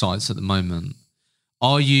review sites at the moment.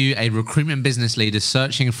 Are you a recruitment business leader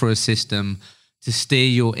searching for a system to steer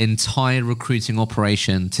your entire recruiting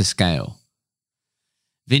operation to scale?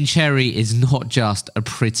 Vincere is not just a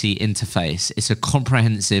pretty interface. It's a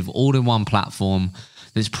comprehensive all-in-one platform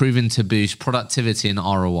that's proven to boost productivity and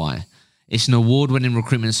ROI. It's an award-winning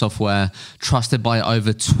recruitment software trusted by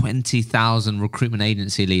over 20,000 recruitment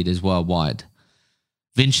agency leaders worldwide.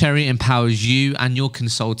 Vincere empowers you and your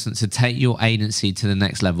consultants to take your agency to the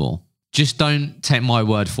next level. Just don't take my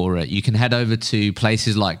word for it. You can head over to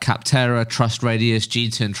places like Capterra, TrustRadius,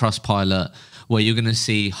 G2 and Trustpilot, where you're going to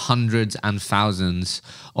see hundreds and thousands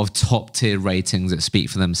of top-tier ratings that speak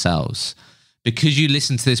for themselves. Because you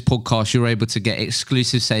listen to this podcast, you're able to get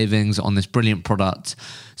exclusive savings on this brilliant product.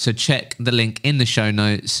 So check the link in the show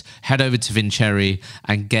notes, head over to Vincere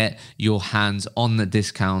and get your hands on the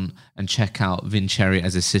discount, and check out Vincere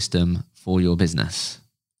as a system for your business.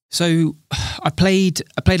 So I played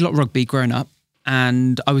a lot of rugby growing up,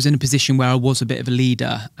 and I was in a position where I was a bit of a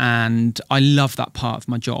leader, and I love that part of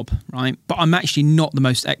my job, right? But I'm actually not the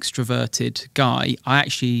most extroverted guy. I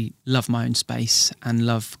actually love my own space and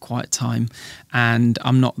love quiet time, and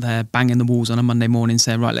I'm not there banging the walls on a Monday morning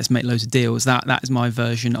saying, right, let's make loads of deals. That is my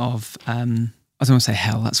version of I don't want to say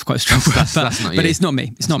hell, that's quite a strong word, but it's not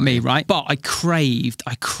me. It's not me, right? But I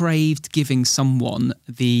craved giving someone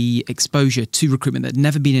the exposure to recruitment that had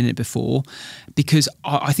never been in it before, because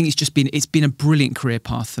I think it's been a brilliant career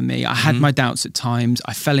path for me. I had my doubts at times.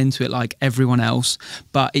 I fell into it like everyone else,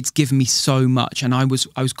 but it's given me so much. And I was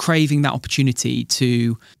craving that opportunity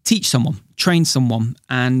to teach someone, train someone,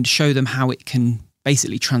 and show them how it can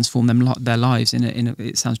basically transform their lives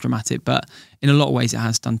it sounds dramatic, but in a lot of ways it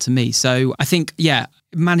has done to me. So I think,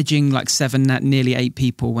 managing like 7, nearly 8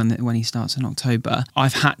 people when he starts in October,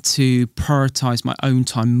 I've had to prioritize my own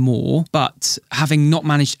time more. But having not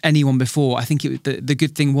managed anyone before, I think the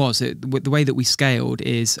good thing was the way that we scaled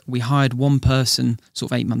is we hired one person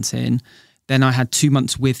sort of 8 months in. Then I had 2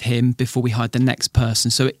 months with him before we hired the next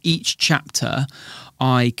person. So at each chapter,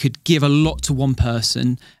 I could give a lot to one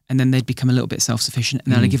person, and then they'd become a little bit self-sufficient,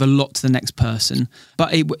 and then I'd give a lot to the next person. But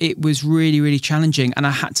it was really, really challenging, and I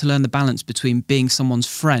had to learn the balance between being someone's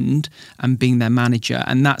friend and being their manager.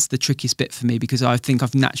 And that's the trickiest bit for me, because I think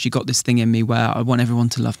I've naturally got this thing in me where I want everyone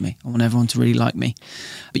to love me. I want everyone to really like me.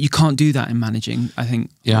 But you can't do that in managing, I think.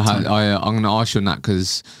 Yeah, I'm going to ask you on that,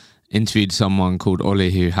 because interviewed someone called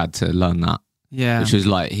Ollie who had to learn that. Yeah. Which was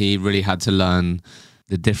like, he really had to learn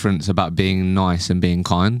the difference about being nice and being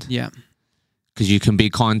kind. Yeah. Because you can be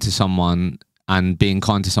kind to someone, and being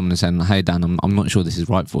kind to someone and saying, hey, Dan, I'm not sure this is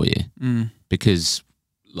right for you. Because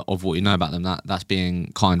of what you know about them, that's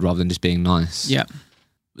being kind rather than just being nice. Yeah.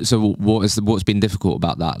 So what's been difficult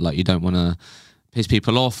about that? Like, you don't want to piss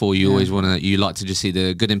people off, or you always you like to just see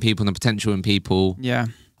the good in people and the potential in people. Yeah.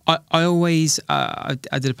 I always, I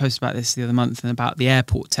did a post about this the other month, and about the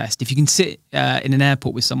airport test. If you can sit in an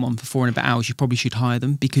airport with someone for 4 and a bit hours, you probably should hire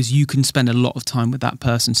them, because you can spend a lot of time with that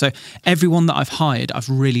person. So everyone that I've hired, I've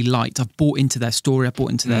really liked. I've bought into their story. I've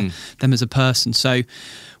bought into them as a person. So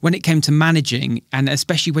when it came to managing, and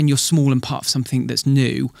especially when you're small and part of something that's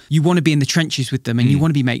new, you want to be in the trenches with them, and you want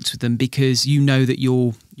to be mates with them, because you know that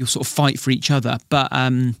you're you'll sort of fight for each other. But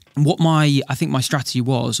what I think my strategy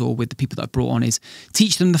was, or with the people that I brought on, is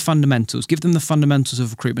teach them the fundamentals, give them the fundamentals of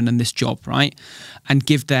recruitment and this job, right? And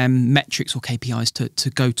give them metrics or KPIs to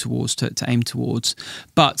go towards, to aim towards.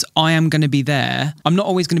 But I am going to be there. I'm not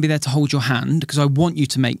always going to be there to hold your hand, because I want you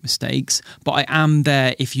to make mistakes, but I am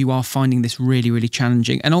there if you are finding this really, really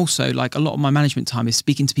challenging. And also, like, a lot of my management time is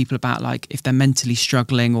speaking to people about, like, if they're mentally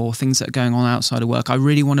struggling or things that are going on outside of work. I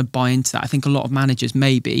really want to buy into that. I think a lot of managers,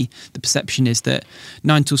 maybe the perception is that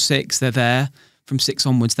 9 till 6 they're there, from 6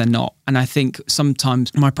 onwards they're not. And I think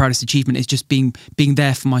sometimes my proudest achievement is just being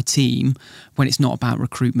there for my team when it's not about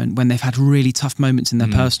recruitment, when they've had really tough moments in their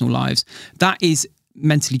personal lives. That is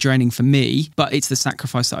mentally draining for me, but it's the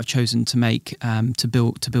sacrifice that I've chosen to make to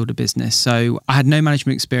build a business. So I had no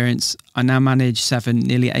management experience. I now manage 7,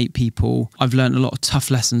 nearly 8 people. I've learned a lot of tough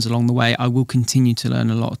lessons along the way. I will continue to learn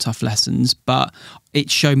a lot of tough lessons, but it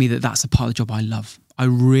showed me that that's a part of the job I love. I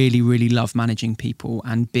really, really love managing people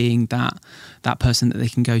and being that person that they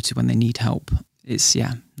can go to when they need help. It's,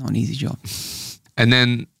 not an easy job. And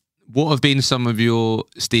then what have been some of your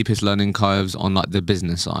steepest learning curves on, like, the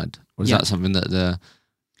business side? Or is that something that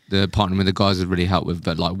the partnering with the guys has really helped with?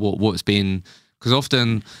 But, like, what's been, because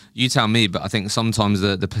often you tell me, but I think sometimes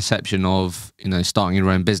the perception of, starting your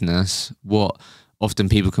own business, what often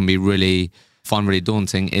people can be find really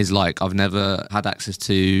daunting is, like, I've never had access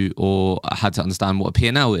to or had to understand what a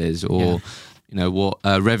P&L is, or what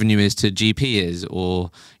revenue is to GP is,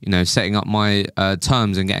 or setting up my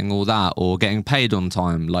terms and getting all that, or getting paid on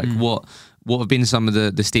time. Like, what have been some of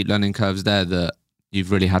the steep learning curves there that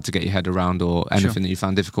you've really had to get your head around, or anything that you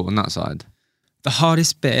found difficult on that side? The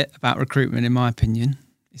hardest bit about recruitment, in my opinion,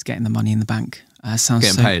 is getting the money in the bank.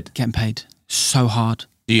 Getting paid. So hard.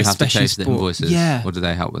 Do you have to chase the invoices? Yeah. Or do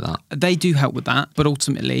they help with that? They do help with that. But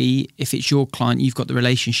ultimately, if it's your client, you've got the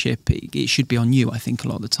relationship, it should be on you, I think, a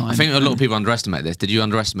lot of the time. I think a lot of people underestimate this. Did you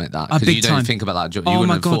underestimate that? Because you don't think about that. You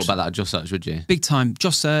wouldn't have thought about that job search, would you? Big time.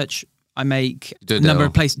 Job search, I make do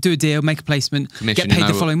a deal, make a placement, commission, get paid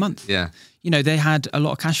the following month. Yeah. They had a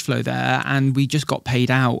lot of cash flow there, and we just got paid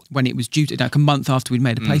out when it was due to, like, a month after we'd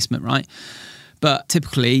made a placement, right? But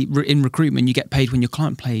typically in recruitment, you get paid when your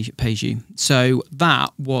client pays you. So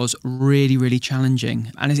that was really, really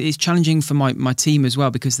challenging. And it's challenging for my team as well,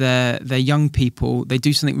 because they're young people. They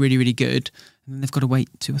do something really, really good, and then they've got to wait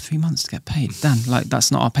 2 or 3 months to get paid. Dan, like,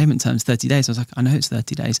 that's not our payment terms, 30 days. I was like, I know it's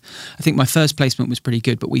 30 days. I think my first placement was pretty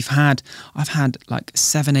good, but I've had like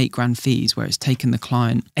 7-8 grand fees where it's taken the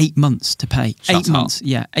client 8 months to pay. Shut 8 months.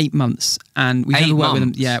 Yeah, 8 months. And we've never worked with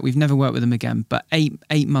them. Yeah, we've never worked with them again, but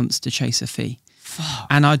eight months to chase a fee.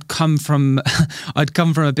 And I'd come from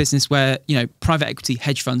a business where, private equity,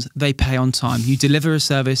 hedge funds, they pay on time. You deliver a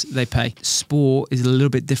service, they pay. Sport is a little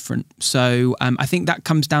bit different. So I think that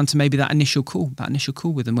comes down to maybe that initial call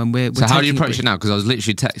with them when we're. So how do you approach it now? Because I was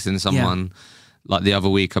literally texting someone like the other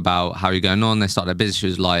week about how you're going on. They started their business. She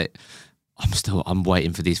was like, I'm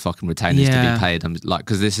waiting for these fucking retainers to be paid. I'm like,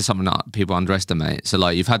 because this is something that people underestimate. So,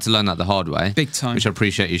 like, you've had to learn that the hard way. Big time. Which I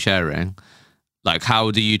appreciate you sharing. Like,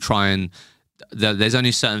 how do you try and... There's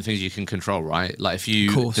only certain things you can control, right? Like, if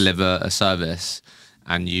you deliver a service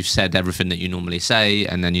and you've said everything that you normally say,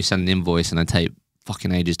 and then you send an invoice and they take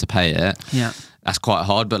fucking ages to pay it, that's quite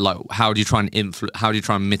hard. But, like, how do you try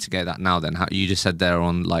and mitigate that now then? How, you just said there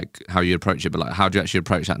on, like, how you approach it, but, like, how do you actually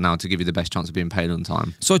approach that now to give you the best chance of being paid on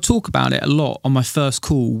time? So I talk about it a lot on my first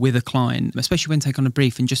call with a client, especially when take on a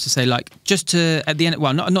brief, and just to say, like, just to at the end,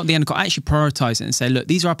 well, not the end of the call, I actually prioritize it and say, look,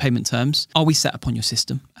 these are our payment terms. Are we set up on your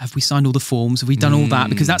system? Have we signed all the forms? Have we done all that?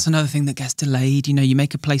 Because that's another thing that gets delayed. You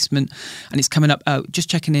make a placement and it's coming up, just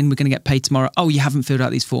checking in, we're going to get paid tomorrow. Oh, you haven't filled out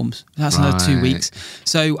these forms. That's another 2 weeks.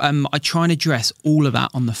 So I try and address all of that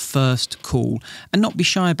on the first call and not be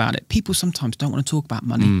shy about it. People sometimes don't want to talk about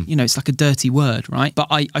money. It's like a dirty word, right? But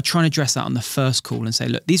I try and address that on the first call and say,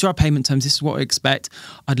 look, these are our payment terms. This is what we expect.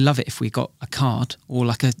 I'd love it if we got a card or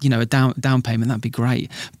like a down payment. That'd be great.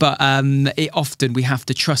 But often we have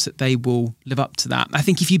to trust that they will live up to that. I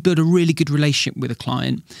think if you build a really good relationship with a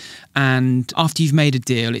client, and after you've made a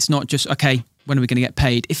deal, it's not just, okay, when are we going to get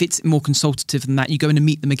paid? If it's more consultative than that, you go in and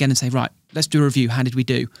meet them again and say, right, let's do a review. How did we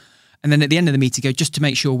do? And then at the end of the meeting, go just to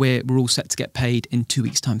make sure we're all set to get paid in 2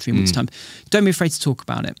 weeks' time, 3 months' time. Don't be afraid to talk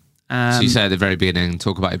about it. So you said at the very beginning,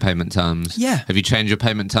 talk about your payment terms. Yeah. Have you changed your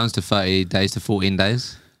payment terms to 30 days to 14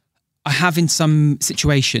 days? I have in some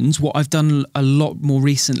situations. What I've done a lot more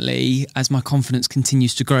recently as my confidence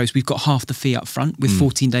continues to grow is we've got half the fee up front with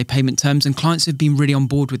 14-day payment terms, and clients have been really on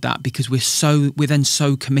board with that because we're then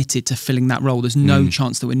so committed to filling that role. There's no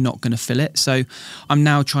chance that we're not going to fill it. So I'm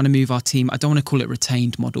now trying to move our team. I don't want to call it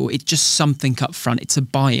retained model. It's just something up front. It's a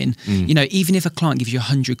buy-in. You know, even if a client gives you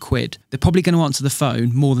 £100, they're probably going to answer the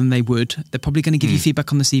phone more than they would. They're probably going to give you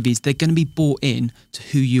feedback on the CVs. They're going to be bought in to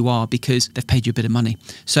who you are because they've paid you a bit of money.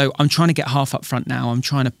 So I'm trying to get half up front now. I'm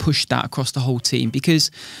trying to push that across the whole team because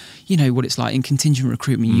you know what it's like in contingent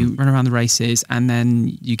recruitment. You run around the races and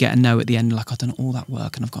then you get a no at the end, like I've done all that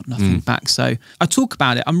work and I've got nothing back. So I talk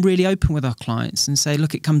about it. I'm really open with our clients and say,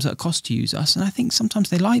 look, it comes at a cost to use us. And I think sometimes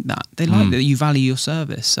they like that. They like that you value your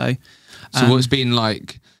service. So what's been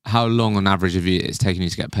like, how long on average have it's taken you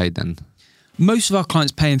to get paid then? Most of our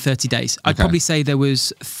clients pay in 30 days. I'd probably say there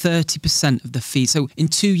was 30% of the fee. So in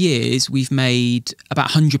 2 years, we've made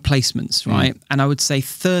about 100 placements, right? And I would say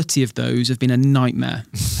 30 of those have been a nightmare.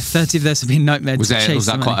 30 of those have been a nightmare to chase. Was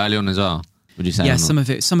that quite early on as well? Would you say? Yeah, some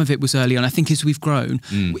of it was early on. I think as we've grown,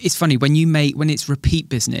 it's funny when it's repeat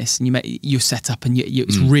business and you're set up and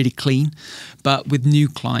it's really clean. But with new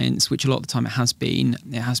clients, which a lot of the time it has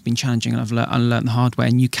been challenging, and I learned the hard way.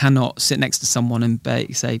 And you cannot sit next to someone and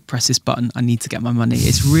say, press this button, I need to get my money.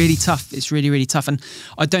 It's really tough. It's really, really tough. And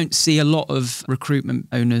I don't see a lot of recruitment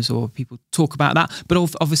owners or people talk about that. But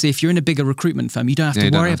obviously, if you're in a bigger recruitment firm, you don't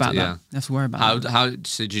have to worry about that. You don't have to worry about that. How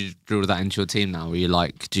so did you draw that into your team now? Were you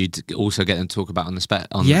like, do you also get them to talk about on the spec?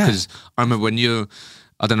 Because I remember when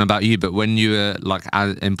I don't know about you, but when you were like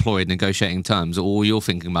employed negotiating terms, all you're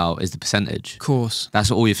thinking about is the percentage. Of course.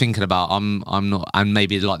 That's all you're thinking about. I'm not, and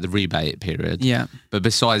maybe like the rebate period. Yeah. But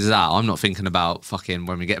besides that, I'm not thinking about fucking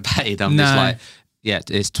when we get paid. I'm just like, yeah,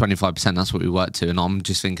 it's 25%. That's what we work to. And I'm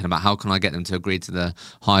just thinking about how can I get them to agree to the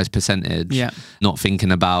highest percentage? Yeah. Not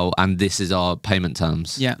thinking about, and this is our payment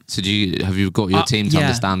terms. Yeah. So have you got your team to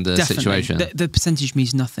understand the situation? The percentage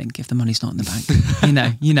means nothing if the money's not in the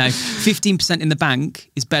bank. you know, 15% in the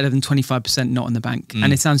bank is better than 25% not in the bank.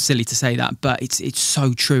 And it sounds silly to say that, but it's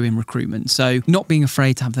so true in recruitment. So not being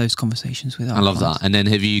afraid to have those conversations with our clients. I love that. And then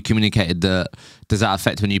have you communicated that? Does that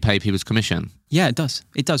affect when you pay people's commission? Yeah, it does.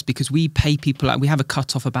 It does, because we pay people, we have a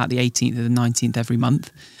cut-off about the 18th or the 19th every month.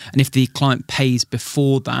 And if the client pays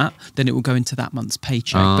before that, then it will go into that month's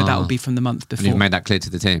paycheck. But that will be from the month before. And you've made that clear to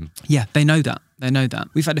the team? Yeah, they know that. They know that.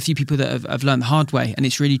 We've had a few people that have learned the hard way, and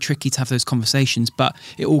it's really tricky to have those conversations. But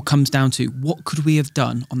it all comes down to what could we have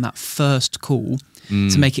done on that first call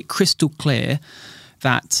to make it crystal clear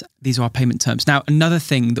that these are our payment terms. Now, another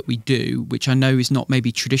thing that we do, which I know is not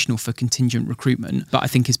maybe traditional for contingent recruitment, but I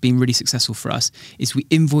think has been really successful for us, is we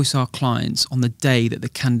invoice our clients on the day that the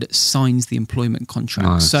candidate signs the employment contract.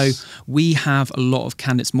 Nice. So we have a lot of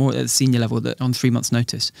candidates more at the senior level that on 3 months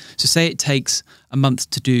notice. So say it takes a month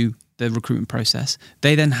to do the recruitment process.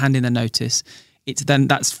 They then hand in their notice.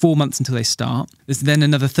 That's 4 months until they start. There's then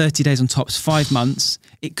another 30 days on top. It's 5 months.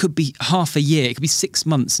 It could be half a year. It could be 6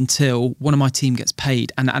 months until one of my team gets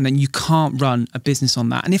paid. And then you can't run a business on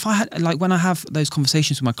that. And if I had, when I have those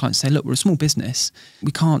conversations with my clients, say, look, we're a small business.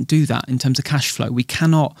 We can't do that in terms of cash flow. We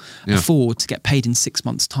cannot afford to get paid in 6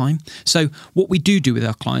 months' time. So what we do with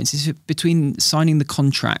our clients is between signing the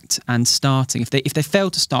contract and starting, if they fail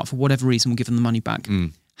to start for whatever reason, we'll give them the money back.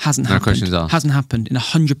 Hasn't happened in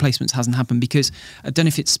 100 placements. Hasn't happened because I don't know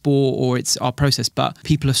if it's sport or it's our process, but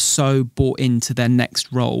people are so bought into their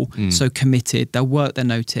next role, so committed. They'll work their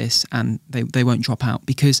notice and they won't drop out,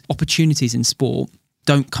 because opportunities in sport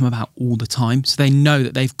don't come about all the time. So they know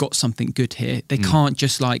that they've got something good here. They can't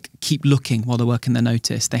just keep looking while they're working their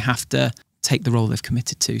notice. They have to take the role they've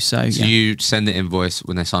committed to. So you send the invoice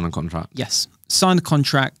when they sign a contract? Yes. Sign the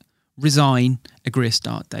contract, resign, agree a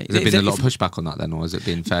start date. Has there been a lot of pushback on that then, or has it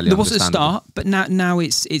been fairly understandable? There was a start, but now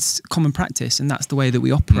it's common practice, and that's the way that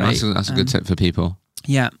we operate. That's a good tip for people.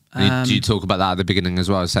 Yeah. Do you talk about that at the beginning as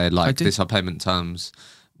well? Say, this are payment terms.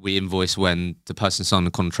 We invoice when the person signed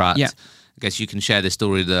the contract. Yeah. I guess you can share the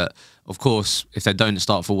story that, of course, if they don't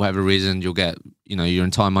start for whatever reason, you'll get your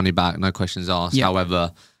entire money back, no questions asked. Yeah.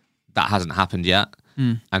 However, that hasn't happened yet.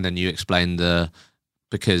 And then you explain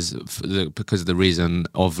because of the reason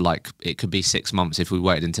of it could be 6 months if we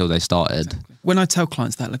waited until they started. Exactly. When I tell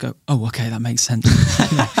clients that, I go, oh, okay, that makes sense.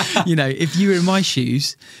 If you were in my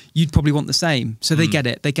shoes, you'd probably want the same. So they get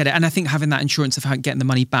it. And I think having that insurance of getting the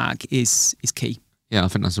money back is key. Yeah, I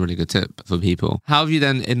think that's a really good tip for people. How have you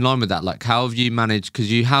then, in line with that, how have you managed, because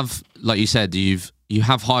you have, like you said, you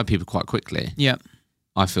have hired people quite quickly. Yeah.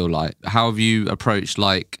 I feel like. How have you approached,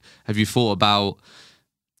 have you thought about,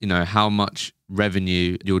 how much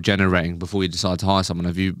revenue you're generating before you decide to hire someone?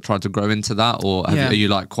 Have you tried to grow into that, or are you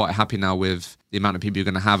like quite happy now with the amount of people you're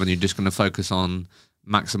going to have, and you're just going to focus on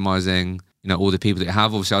maximizing, you know, all the people that you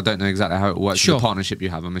have? Obviously, I don't know exactly how it works with the partnership you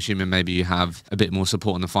have. I'm assuming maybe you have a bit more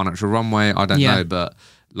support on the financial runway. I don't know, but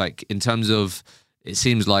like in terms of, it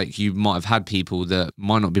seems like you might have had people that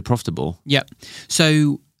might not be profitable. Yeah.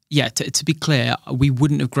 So yeah, to be clear, we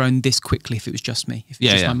wouldn't have grown this quickly if it was just me, if it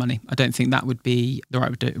was just my money. I don't think that would be the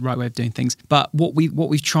right way of doing things. But what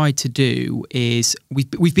we've tried to do is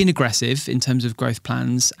we've been aggressive in terms of growth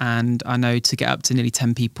plans, and I know to get up to nearly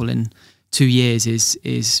 10 people in 2 years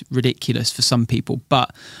is ridiculous for some people.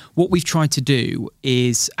 But what we've tried to do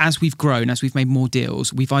is, as we've grown, as we've made more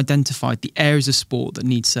deals, we've identified the areas of sport that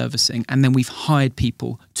need servicing, and then we've hired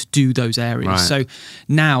people to do those areas. Right. So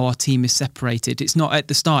now our team is separated. It's not at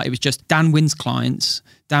the start, it was just Dan wins clients,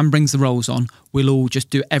 Dan brings the roles on, we'll all just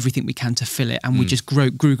do everything we can to fill it, and we just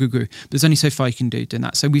grew. But there's only so far you can do doing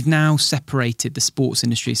that. So we've now separated the sports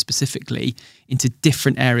industry specifically into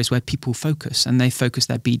different areas where people focus, and they focus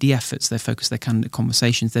their BD efforts, they focus their candidate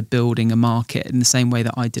conversations, they're building a market in the same way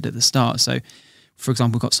that I did at the start. So, for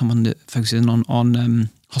example, we've got someone that focuses on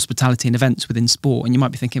hospitality and events within sport, and you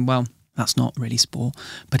might be thinking, well, that's not really sport,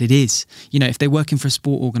 but it is. You know, if they're working for a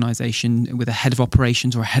sport organisation with a head of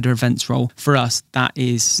operations or a head of events role, for us,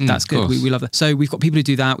 that's good. We love that. So we've got people who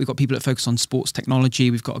do that. We've got people that focus on sports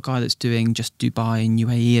technology. We've got a guy that's doing just Dubai and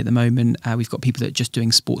UAE at the moment. We've got people that are just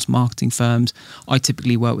doing sports marketing firms. I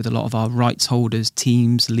typically work with a lot of our rights holders,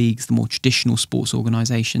 teams, leagues, the more traditional sports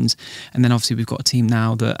organisations. And then obviously we've got a team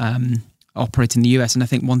now that operate in the US. And I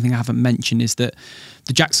think one thing I haven't mentioned is that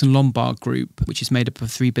the Jackson Lombard Group, which is made up of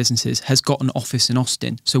 3 businesses, has got an office in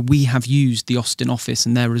Austin. So we have used the Austin office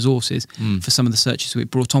and their resources for some of the searches we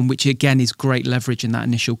brought on, which again is great leverage in that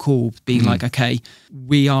initial call, being like, okay,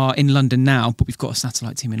 we are in London now, but we've got a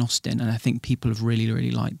satellite team in Austin. And I think people have really,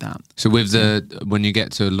 really liked that. So with when you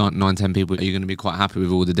get to 9, 10 people, are you going to be quite happy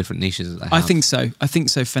with all the different niches that they have? I think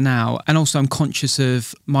so for now. And also I'm conscious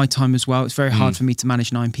of my time as well. It's very hard for me to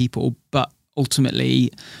manage 9 people, but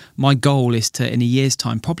ultimately my goal is to, in a year's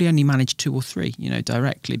time, probably only manage 2 or 3, you know,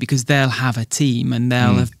 directly, because they'll have a team and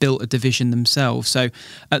they'll have built a division themselves. So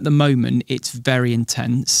at the moment it's very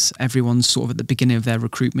intense. Everyone's sort of at the beginning of their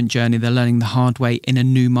recruitment journey. They're learning the hard way in a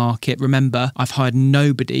new market. Remember, I've hired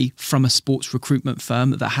nobody from a sports recruitment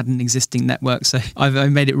firm that had an existing network. So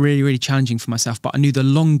I've made it really, really challenging for myself. But I knew the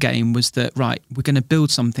long game was that, right, we're going to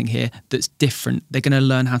build something here that's different. They're going to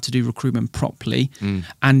learn how to do recruitment properly.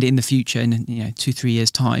 And in the future, in 2-3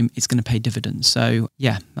 years time, it's going to pay dividends. So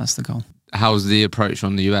yeah, that's the goal. How's the approach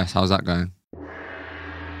on the US? How's that going?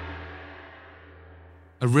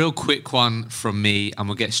 A real quick one from me, and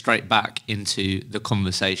we'll get straight back into the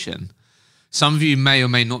conversation. Some of you may or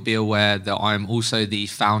may not be aware that I'm also the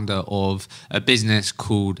founder of a business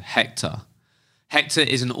called Hector. Hector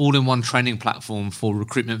is an all-in-one training platform for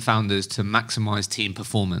recruitment founders to maximize team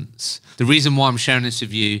performance. The reason why I'm sharing this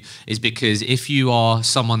with you is because if you are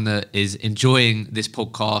someone that is enjoying this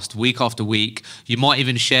podcast week after week, you might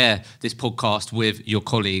even share this podcast with your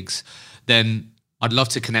colleagues, then I'd love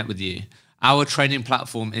to connect with you. Our training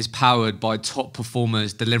platform is powered by top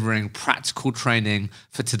performers delivering practical training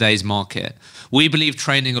for today's market. We believe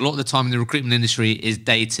training a lot of the time in the recruitment industry is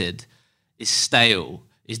dated, is stale,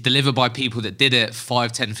 is delivered by people that did it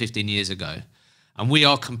 5, 10, 15 years ago. And we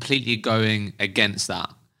are completely going against that.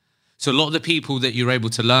 So a lot of the people that you're able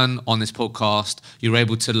to learn on this podcast, you're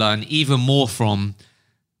able to learn even more from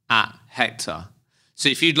at Hector. So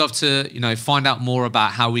if you'd love to, find out more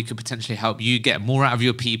about how we could potentially help you get more out of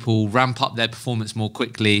your people, ramp up their performance more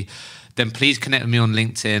quickly, then please connect with me on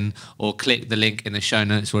LinkedIn or click the link in the show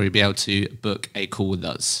notes where you'll be able to book a call with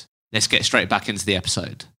us. Let's get straight back into the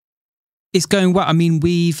episode. It's going well. I mean,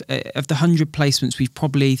 we've, of the 100 placements, we've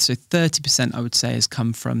probably, 30% I would say has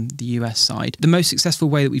come from the US side. The most successful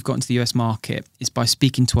way that we've got into the US market is by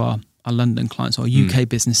speaking to our London clients, our UK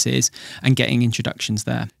businesses, and getting introductions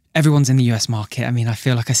there. Everyone's in the US market. I mean, I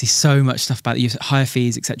feel like I see so much stuff about the US, higher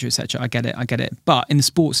fees, et cetera, et cetera. I get it. But in the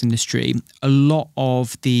sports industry, a lot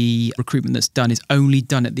of the recruitment that's done is only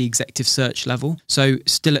done at the executive search level. So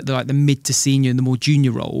still at the mid to senior and the more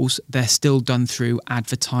junior roles, they're still done through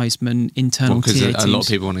advertisement, internal TA teams. Because a lot of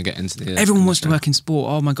people want to get into the Everyone wants to work in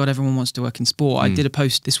sport. Oh my God, everyone wants to work in sport. I did a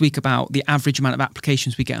post this week about the average amount of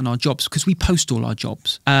applications we get on our jobs, because we post all our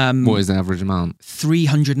jobs. What is the average amount?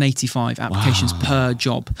 385 applications per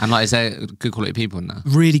job. And is there good quality people in there?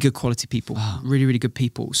 Really good quality people. Wow. Really, really good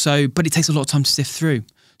people. So, but it takes a lot of time to sift through.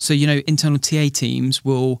 So, internal TA teams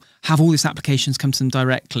will have all these applications come to them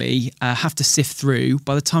directly, have to sift through.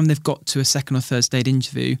 By the time they've got to a second or third stage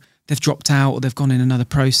interview, they've dropped out or they've gone in another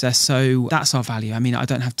process. So that's our value. I mean, I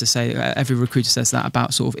don't have to say, every recruiter says that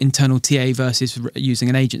about sort of internal TA versus using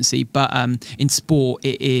an agency, but in sport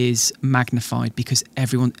it is magnified because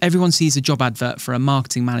everyone sees a job advert for a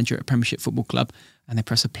marketing manager at a Premiership football club and they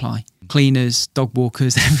press apply. Cleaners, dog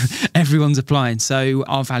walkers, everyone's applying. So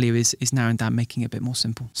our value is narrowing down, making it a bit more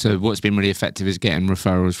simple. So what's been really effective is getting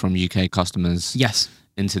referrals from UK customers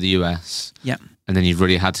into the US. Yeah. And then you've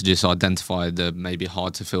really had to just identify the maybe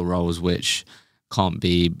hard to fill roles which can't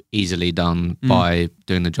be easily done by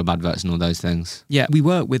doing the job adverts and all those things. Yeah, we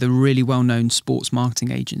work with a really well-known sports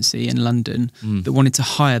marketing agency in London that wanted to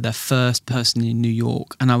hire their first person in New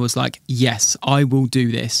York. And I was like, yes, I will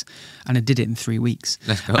do this. And I did it in 3 weeks.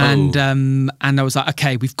 Let's go. And I was like,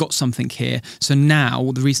 okay, we've got something here. So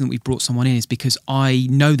now the reason that we've brought someone in is because I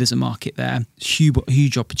know there's a market there,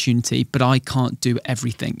 huge opportunity, but I can't do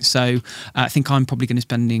everything. So I think I'm probably going to be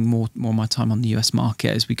spending more of my time on the US market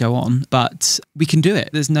as we go on. But we can do it.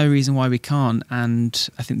 There's no reason why we can't. And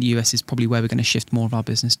I think the US is probably where we're going to shift more of our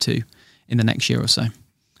business to in the next year or so.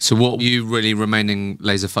 So what are you really remaining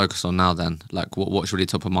laser focused on now then? Like what's really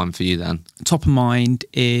top of mind for you then? Top of mind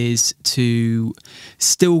is to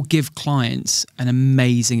still give clients an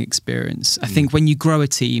amazing experience. I think when you grow a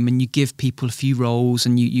team and you give people a few roles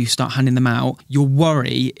and you start handing them out, your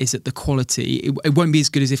worry is that the quality, it won't be as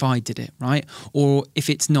good as if I did it, right? Or if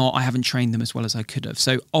it's not, I haven't trained them as well as I could have.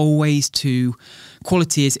 So always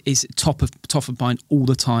quality is top of mind all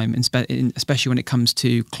the time, especially when it comes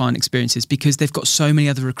to client experiences, because they've got so many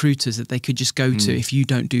other recruiters that they could just go to if you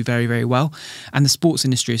don't do very, very well. And the sports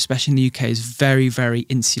industry, especially in the UK, is very, very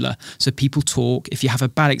insular. So people talk. If you have a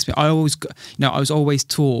bad experience, I was always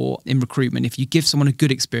taught in recruitment, if you give someone a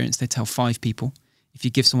good experience, they tell 5 people. If you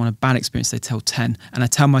give someone a bad experience, they tell 10. And I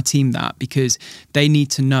tell my team that because they need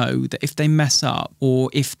to know that if they mess up or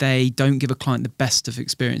if they don't give a client the best of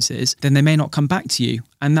experiences, then they may not come back to you.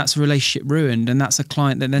 And that's a relationship ruined. And that's a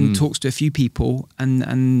client that then talks to a few people.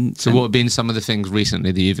 So what have been some of the things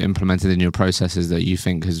recently that you've implemented in your processes that you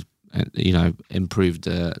think has improved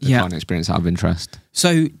the client experience out of interest?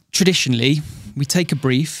 So traditionally, we take a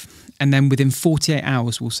brief and then within 48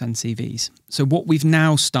 hours, we'll send CVs. So what we've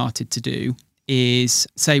now started to do is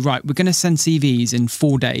say, right, we're going to send CVs in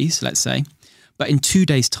 4 days, let's say, but in 2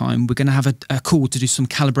 days' time, we're going to have a call to do some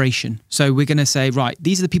calibration. So we're going to say, right,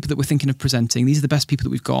 these are the people that we're thinking of presenting. These are the best people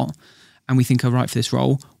that we've got and we think are right for this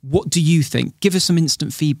role. What do you think? Give us some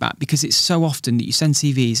instant feedback, because it's so often that you send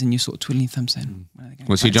CVs and you're sort of twiddling your thumbs saying,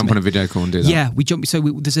 well, so you jump on a video call and do that? Yeah, we jump. So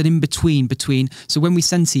there's an in-between between. So when we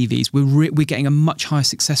send CVs, we're getting a much higher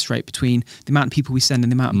success rate between the amount of people we send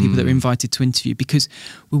and the amount of people that are invited to interview, because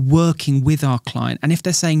we're working with our client. And if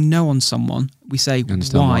they're saying no on someone, we say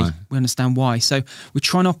why. We understand why. So we're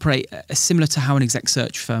trying to operate similar to how an exec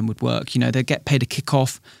search firm would work. They get paid a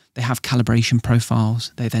kick-off. They have calibration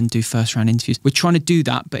profiles. They then do first round interviews. We're trying to do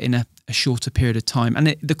that, but in a shorter period of time.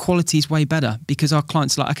 And the quality is way better because our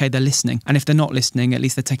clients are like, okay, they're listening. And if they're not listening, at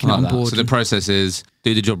least they're taking it on board. So the process is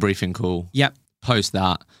do the job briefing call. Yep. Post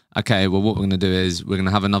that. Okay, well, what we're going to do is we're going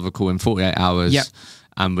to have another call in 48 hours. Yep.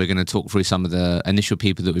 And we're going to talk through some of the initial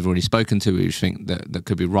people that we've already spoken to, which think that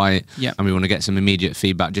could be right. Yep. And we want to get some immediate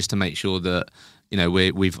feedback just to make sure that,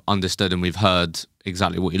 we've understood and we've heard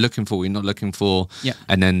exactly what you're looking for, what you're not looking for. Yep.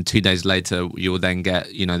 And then 2 days later, you'll then get,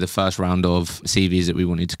 the first round of CVs that we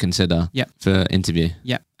want you to consider for interview.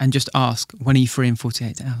 Yeah. And just ask, when are you free in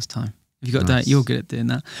 48 hours time? Have you got that? You're good at doing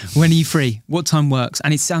that. When are you free? What time works?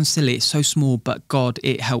 And it sounds silly. It's so small, but God,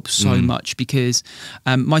 it helps so much, because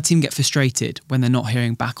my team get frustrated when they're not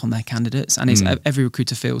hearing back on their candidates, and every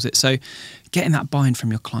recruiter feels it. So getting that buy-in from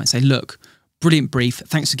your client, say, look, brilliant brief.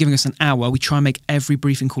 Thanks for giving us an hour. We try and make every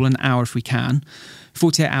briefing call an hour if we can.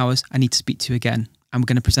 48 hours, I need to speak to you again. And we're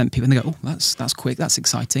going to present people. And they go, oh, that's quick. That's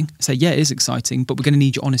exciting. I say, yeah, it is exciting, but we're going to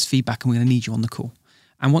need your honest feedback and we're going to need you on the call.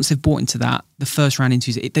 And once they've bought into that, the first round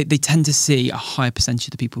interviews, they tend to see a higher percentage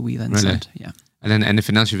of the people we then send. Yeah. And then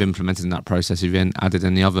anything else you've implemented in that process, you've added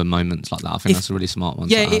any other moments like that? I think that's a really smart one.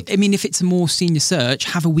 Yeah, if it's a more senior search,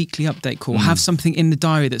 have a weekly update call. Have something in the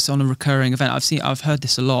diary that's on a recurring event. I've heard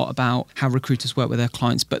this a lot about how recruiters work with their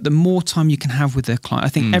clients, but the more time you can have with their client, I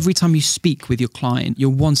think every time you speak with your client, you're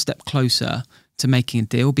one step closer to making a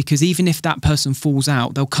deal, because even if that person falls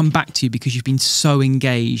out, they'll come back to you because you've been so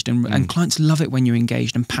engaged, and clients love it when you're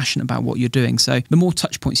engaged and passionate about what you're doing. So the more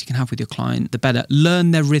touch points you can have with your client, the better. Learn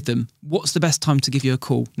their rhythm. What's the best time to give you a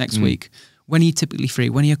call next week? When are you typically free?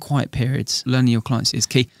 When are your quiet periods? Learning your clients is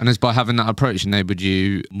key. And it's by having that approach enabled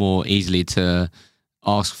you more easily to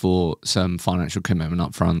ask for some financial commitment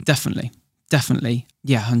up front. Definitely. Definitely.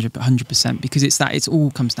 Yeah, 100%, because it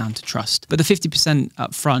all comes down to trust. But the 50%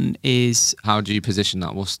 up front is... How do you position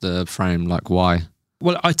that? What's the frame? Like, why?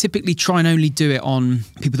 Well, I typically try and only do it on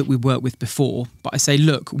people that we've worked with before. But I say,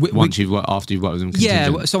 look... after you've worked with them? Contingent.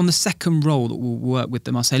 Yeah, so on the second role that we'll work with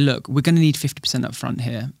them, I'll say, look, we're going to need 50% up front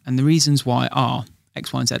here. And the reasons why are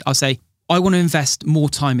X, Y, and Z. I'll say, I want to invest more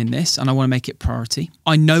time in this and I want to make it priority.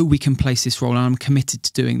 I know we can place this role and I'm committed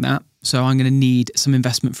to doing that. So I'm going to need some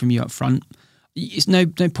investment from you up front. It's no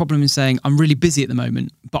problem in saying, I'm really busy at the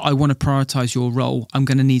moment, but I want to prioritise your role. I'm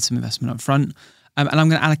going to need some investment up front. And I'm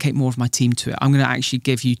going to allocate more of my team to it. I'm going to actually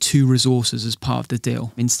give you 2 resources as part of the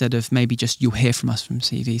deal instead of maybe just you'll hear from us from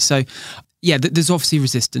CV. So yeah, there's obviously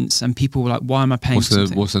resistance and people were like, why am I paying for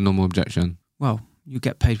something? What's the normal objection? Well, you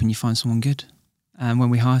get paid when you find someone good.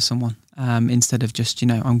 When we hire someone, instead of just,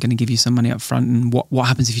 I'm going to give you some money up front and what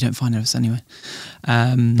happens if you don't find us anyway?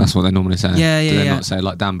 That's what they normally say. Yeah. Do they not say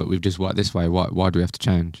like, damn, but we've just worked this way. Why do we have to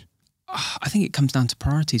change? I think it comes down to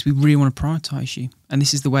priorities. We really want to prioritise you. And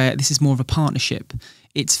this is more of a partnership.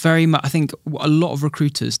 It's very much, I think a lot of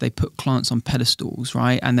recruiters, they put clients on pedestals,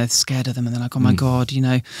 right? And they're scared of them and they're like, oh my God,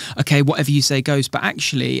 okay, whatever you say goes. But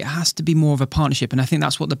actually it has to be more of a partnership. And I think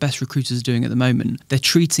that's what the best recruiters are doing at the moment. They're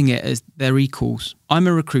treating it as they're equals. I'm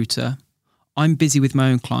a recruiter. I'm busy with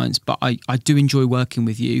my own clients, but I do enjoy working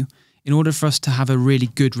with you. In order for us to have a really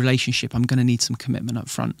good relationship, I'm going to need some commitment up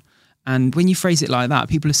front. And when you phrase it like that,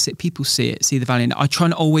 people see the value in it. I try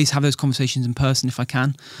and always have those conversations in person if I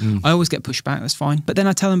can. I always get pushback, that's fine. But then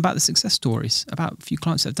I tell them about the success stories, about a few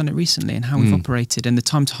clients that have done it recently and how we've operated. And the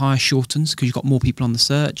time to hire shortens because you've got more people on the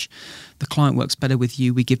search. The client works better with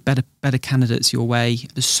you. We give better candidates your way.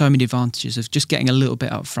 There's so many advantages of just getting a little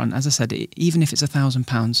bit up front. As I said, even if it's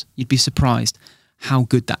 £1,000, you'd be surprised how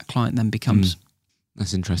good that client then becomes.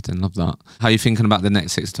 That's interesting. Love that. How are you thinking about the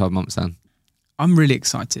next 6 to 12 months then? I'm really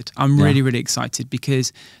excited. I'm really excited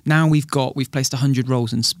because now we've placed 100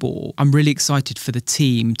 roles in sport. I'm really excited for the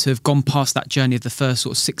team to have gone past that journey of the first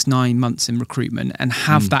sort of 6-9 months in recruitment and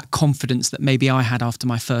have that confidence that maybe I had after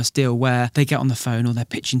my first deal, where they get on the phone or they're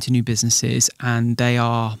pitching to new businesses and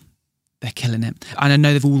they're killing it. And I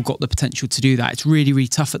know they've all got the potential to do that. It's really, really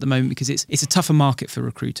tough at the moment because it's a tougher market for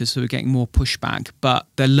recruiters, so we're getting more pushback, but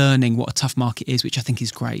they're learning what a tough market is, which I think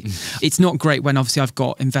is great. It's not great when obviously I've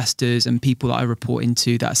got investors and people that I report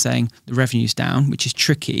into that are saying the revenue's down, which is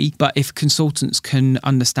tricky. But if consultants can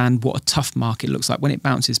understand what a tough market looks like when it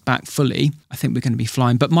bounces back fully, I think we're going to be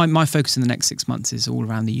flying. But my focus in the next 6 months is all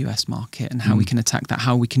around the US market and how we can attack that,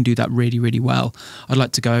 how we can do that really, really well. I'd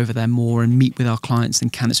like to go over there more and meet with our clients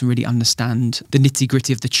and candidates and really understand the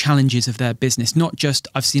nitty-gritty of the challenges of their business. Not just,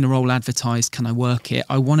 I've seen a role advertised, can I work it?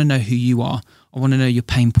 I want to know who you are. I want to know your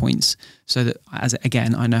pain points so that,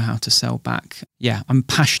 I know how to sell back. Yeah, I'm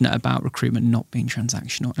passionate about recruitment not being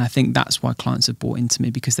transactional. And I think that's why clients have bought into me,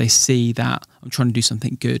 because they see that I'm trying to do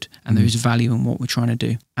something good and there is value in what we're trying to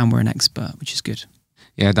do. And we're an expert, which is good.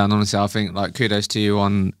 Yeah, Dan, honestly, I think kudos to you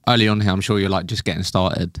on early on here. I'm sure you're just getting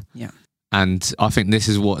started. Yeah. And I think this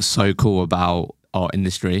is what's so cool about our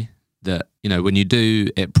industry, that when you do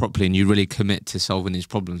it properly and you really commit to solving these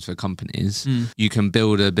problems for companies, you can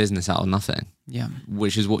build a business out of nothing. Yeah,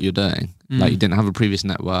 which is what you're doing. You didn't have a previous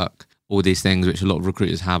network, all these things which a lot of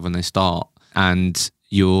recruiters have when they start, and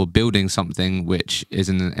you're building something which is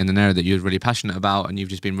in an area that you're really passionate about, and you've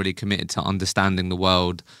just been really committed to understanding the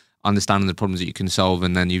world, understanding the problems that you can solve,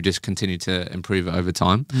 and then you've just continued to improve it over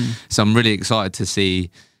time. So I'm really excited to see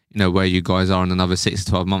where you guys are in another 6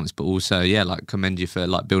 to 12 months, but also, commend you for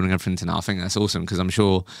building everything to now. I think that's awesome, because I'm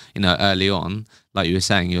sure, early on, like you were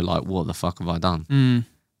saying, you're like, what the fuck have I done?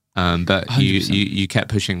 But 100%. you kept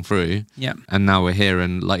pushing through, and now we're here,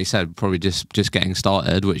 and like you said, probably just getting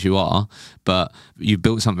started, which you are, but you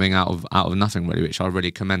built something out of nothing really, which I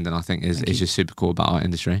really commend, and I think is just super cool about our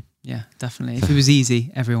industry. Yeah, definitely. If it was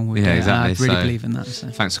easy, everyone would do it. Exactly. I really believe in that. So.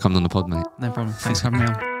 Thanks for coming on the pod, mate. No problem. Thanks for having me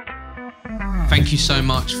on. Thank you so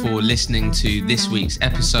much for listening to this week's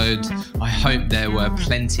episode. I hope there were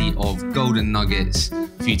plenty of golden nuggets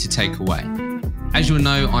for you to take away. As you'll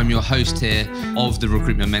know, I'm your host here of the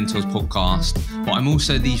Recruitment Mentors podcast, but I'm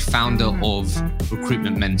also the founder of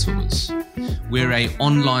Recruitment Mentors. We're an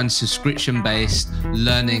online subscription-based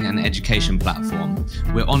learning and education platform.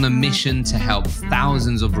 We're on a mission to help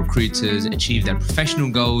thousands of recruiters achieve their professional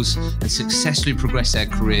goals and successfully progress their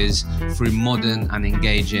careers through modern and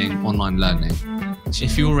engaging online learning.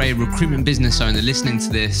 If you're a recruitment business owner listening to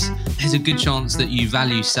this, there's a good chance that you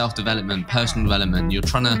value self-development, personal development. You're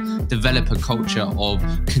trying to develop a culture of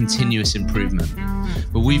continuous improvement.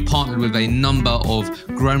 But we've partnered with a number of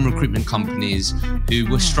growing recruitment companies who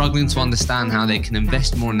were struggling to understand how they can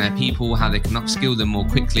invest more in their people, how they can upskill them more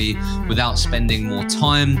quickly without spending more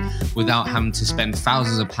time, without having to spend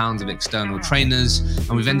thousands of pounds of external trainers.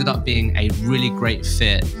 And we've ended up being a really great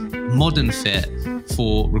fit, modern fit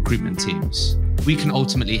for recruitment teams. We can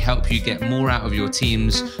ultimately help you get more out of your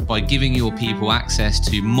teams by giving your people access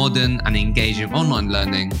to modern and engaging online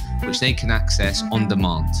learning, which they can access on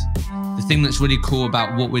demand. The thing that's really cool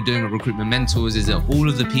about what we're doing at Recruitment Mentors is that all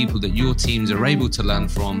of the people that your teams are able to learn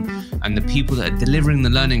from and the people that are delivering the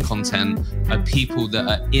learning content are people that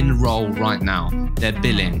are in role right now. They're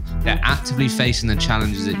billing, they're actively facing the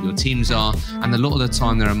challenges that your teams are, and a lot of the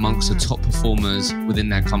time they're amongst the top performers within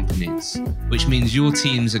their companies, which means your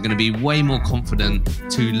teams are going to be way more confident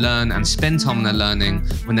to learn and spend time on their learning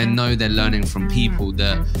when they know they're learning from people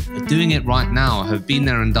that are doing it right now, have been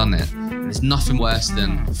there and done it. There's nothing worse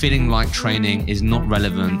than feeling like training is not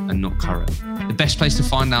relevant and not current. The best place to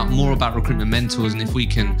find out more about Recruitment Mentors and if we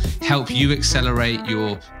can help you accelerate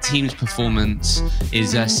your team's performance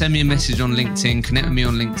is send me a message on LinkedIn, connect with me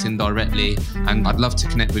on LinkedIn directly, and I'd love to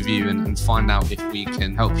connect with you and find out if we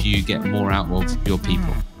can help you get more out of your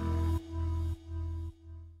people.